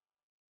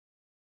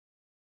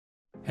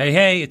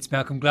 Hey, it's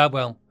Malcolm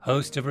Gladwell,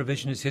 host of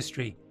Revisionist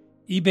History.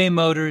 eBay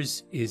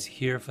Motors is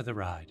here for the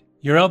ride.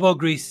 Your elbow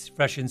grease,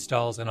 fresh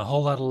installs, and a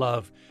whole lot of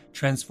love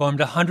transformed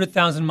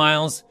 100,000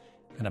 miles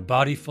and a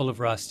body full of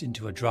rust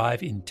into a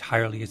drive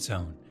entirely its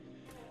own.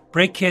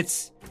 Brake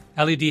kits,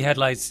 LED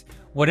headlights,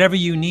 whatever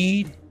you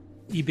need,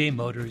 eBay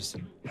Motors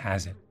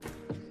has it.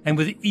 And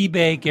with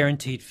eBay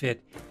Guaranteed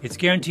Fit, it's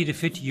guaranteed to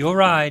fit your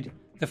ride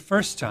the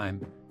first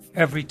time,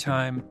 every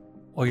time,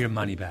 or your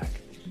money back.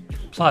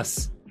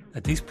 Plus,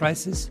 at these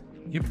prices,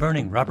 you're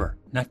burning rubber,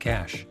 not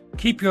cash.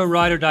 Keep your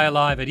ride or die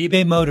alive at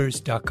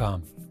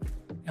ebaymotors.com.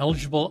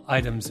 Eligible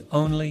items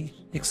only.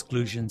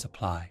 Exclusions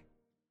apply.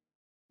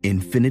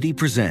 Infiniti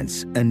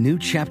presents a new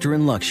chapter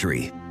in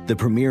luxury, the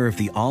premiere of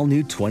the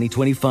all-new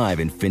 2025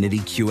 Infiniti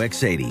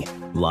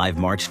QX80, live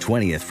March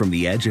 20th from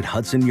the Edge at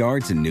Hudson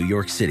Yards in New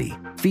York City,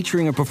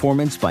 featuring a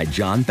performance by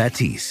John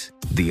Batiste.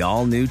 The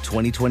all-new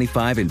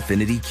 2025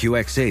 Infiniti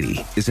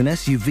QX80 is an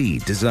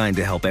SUV designed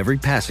to help every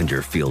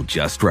passenger feel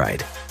just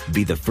right.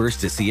 Be the first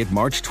to see it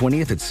March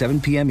 20th at 7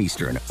 p.m.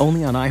 Eastern,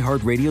 only on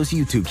iHeartRadio's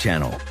YouTube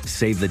channel.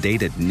 Save the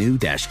date at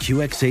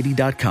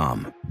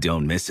new-QX80.com.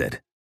 Don't miss it.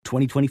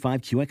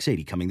 2025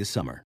 QX80 coming this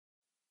summer.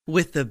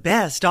 With the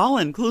best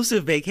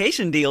all-inclusive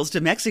vacation deals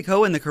to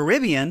Mexico and the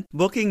Caribbean,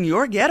 booking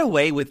your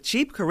getaway with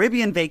Cheap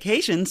Caribbean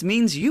Vacations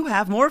means you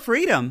have more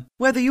freedom.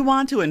 Whether you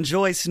want to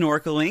enjoy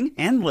snorkeling,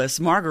 endless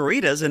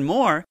margaritas, and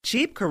more,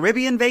 Cheap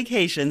Caribbean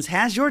Vacations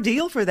has your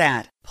deal for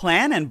that.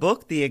 Plan and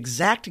book the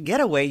exact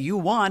getaway you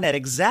want at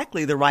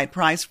exactly the right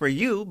price for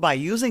you by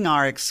using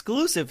our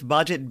exclusive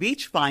budget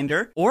beach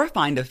finder, or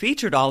find a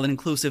featured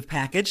all-inclusive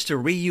package to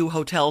Riu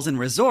Hotels and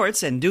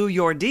Resorts and do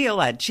your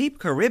deal at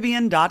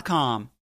cheapcaribbean.com.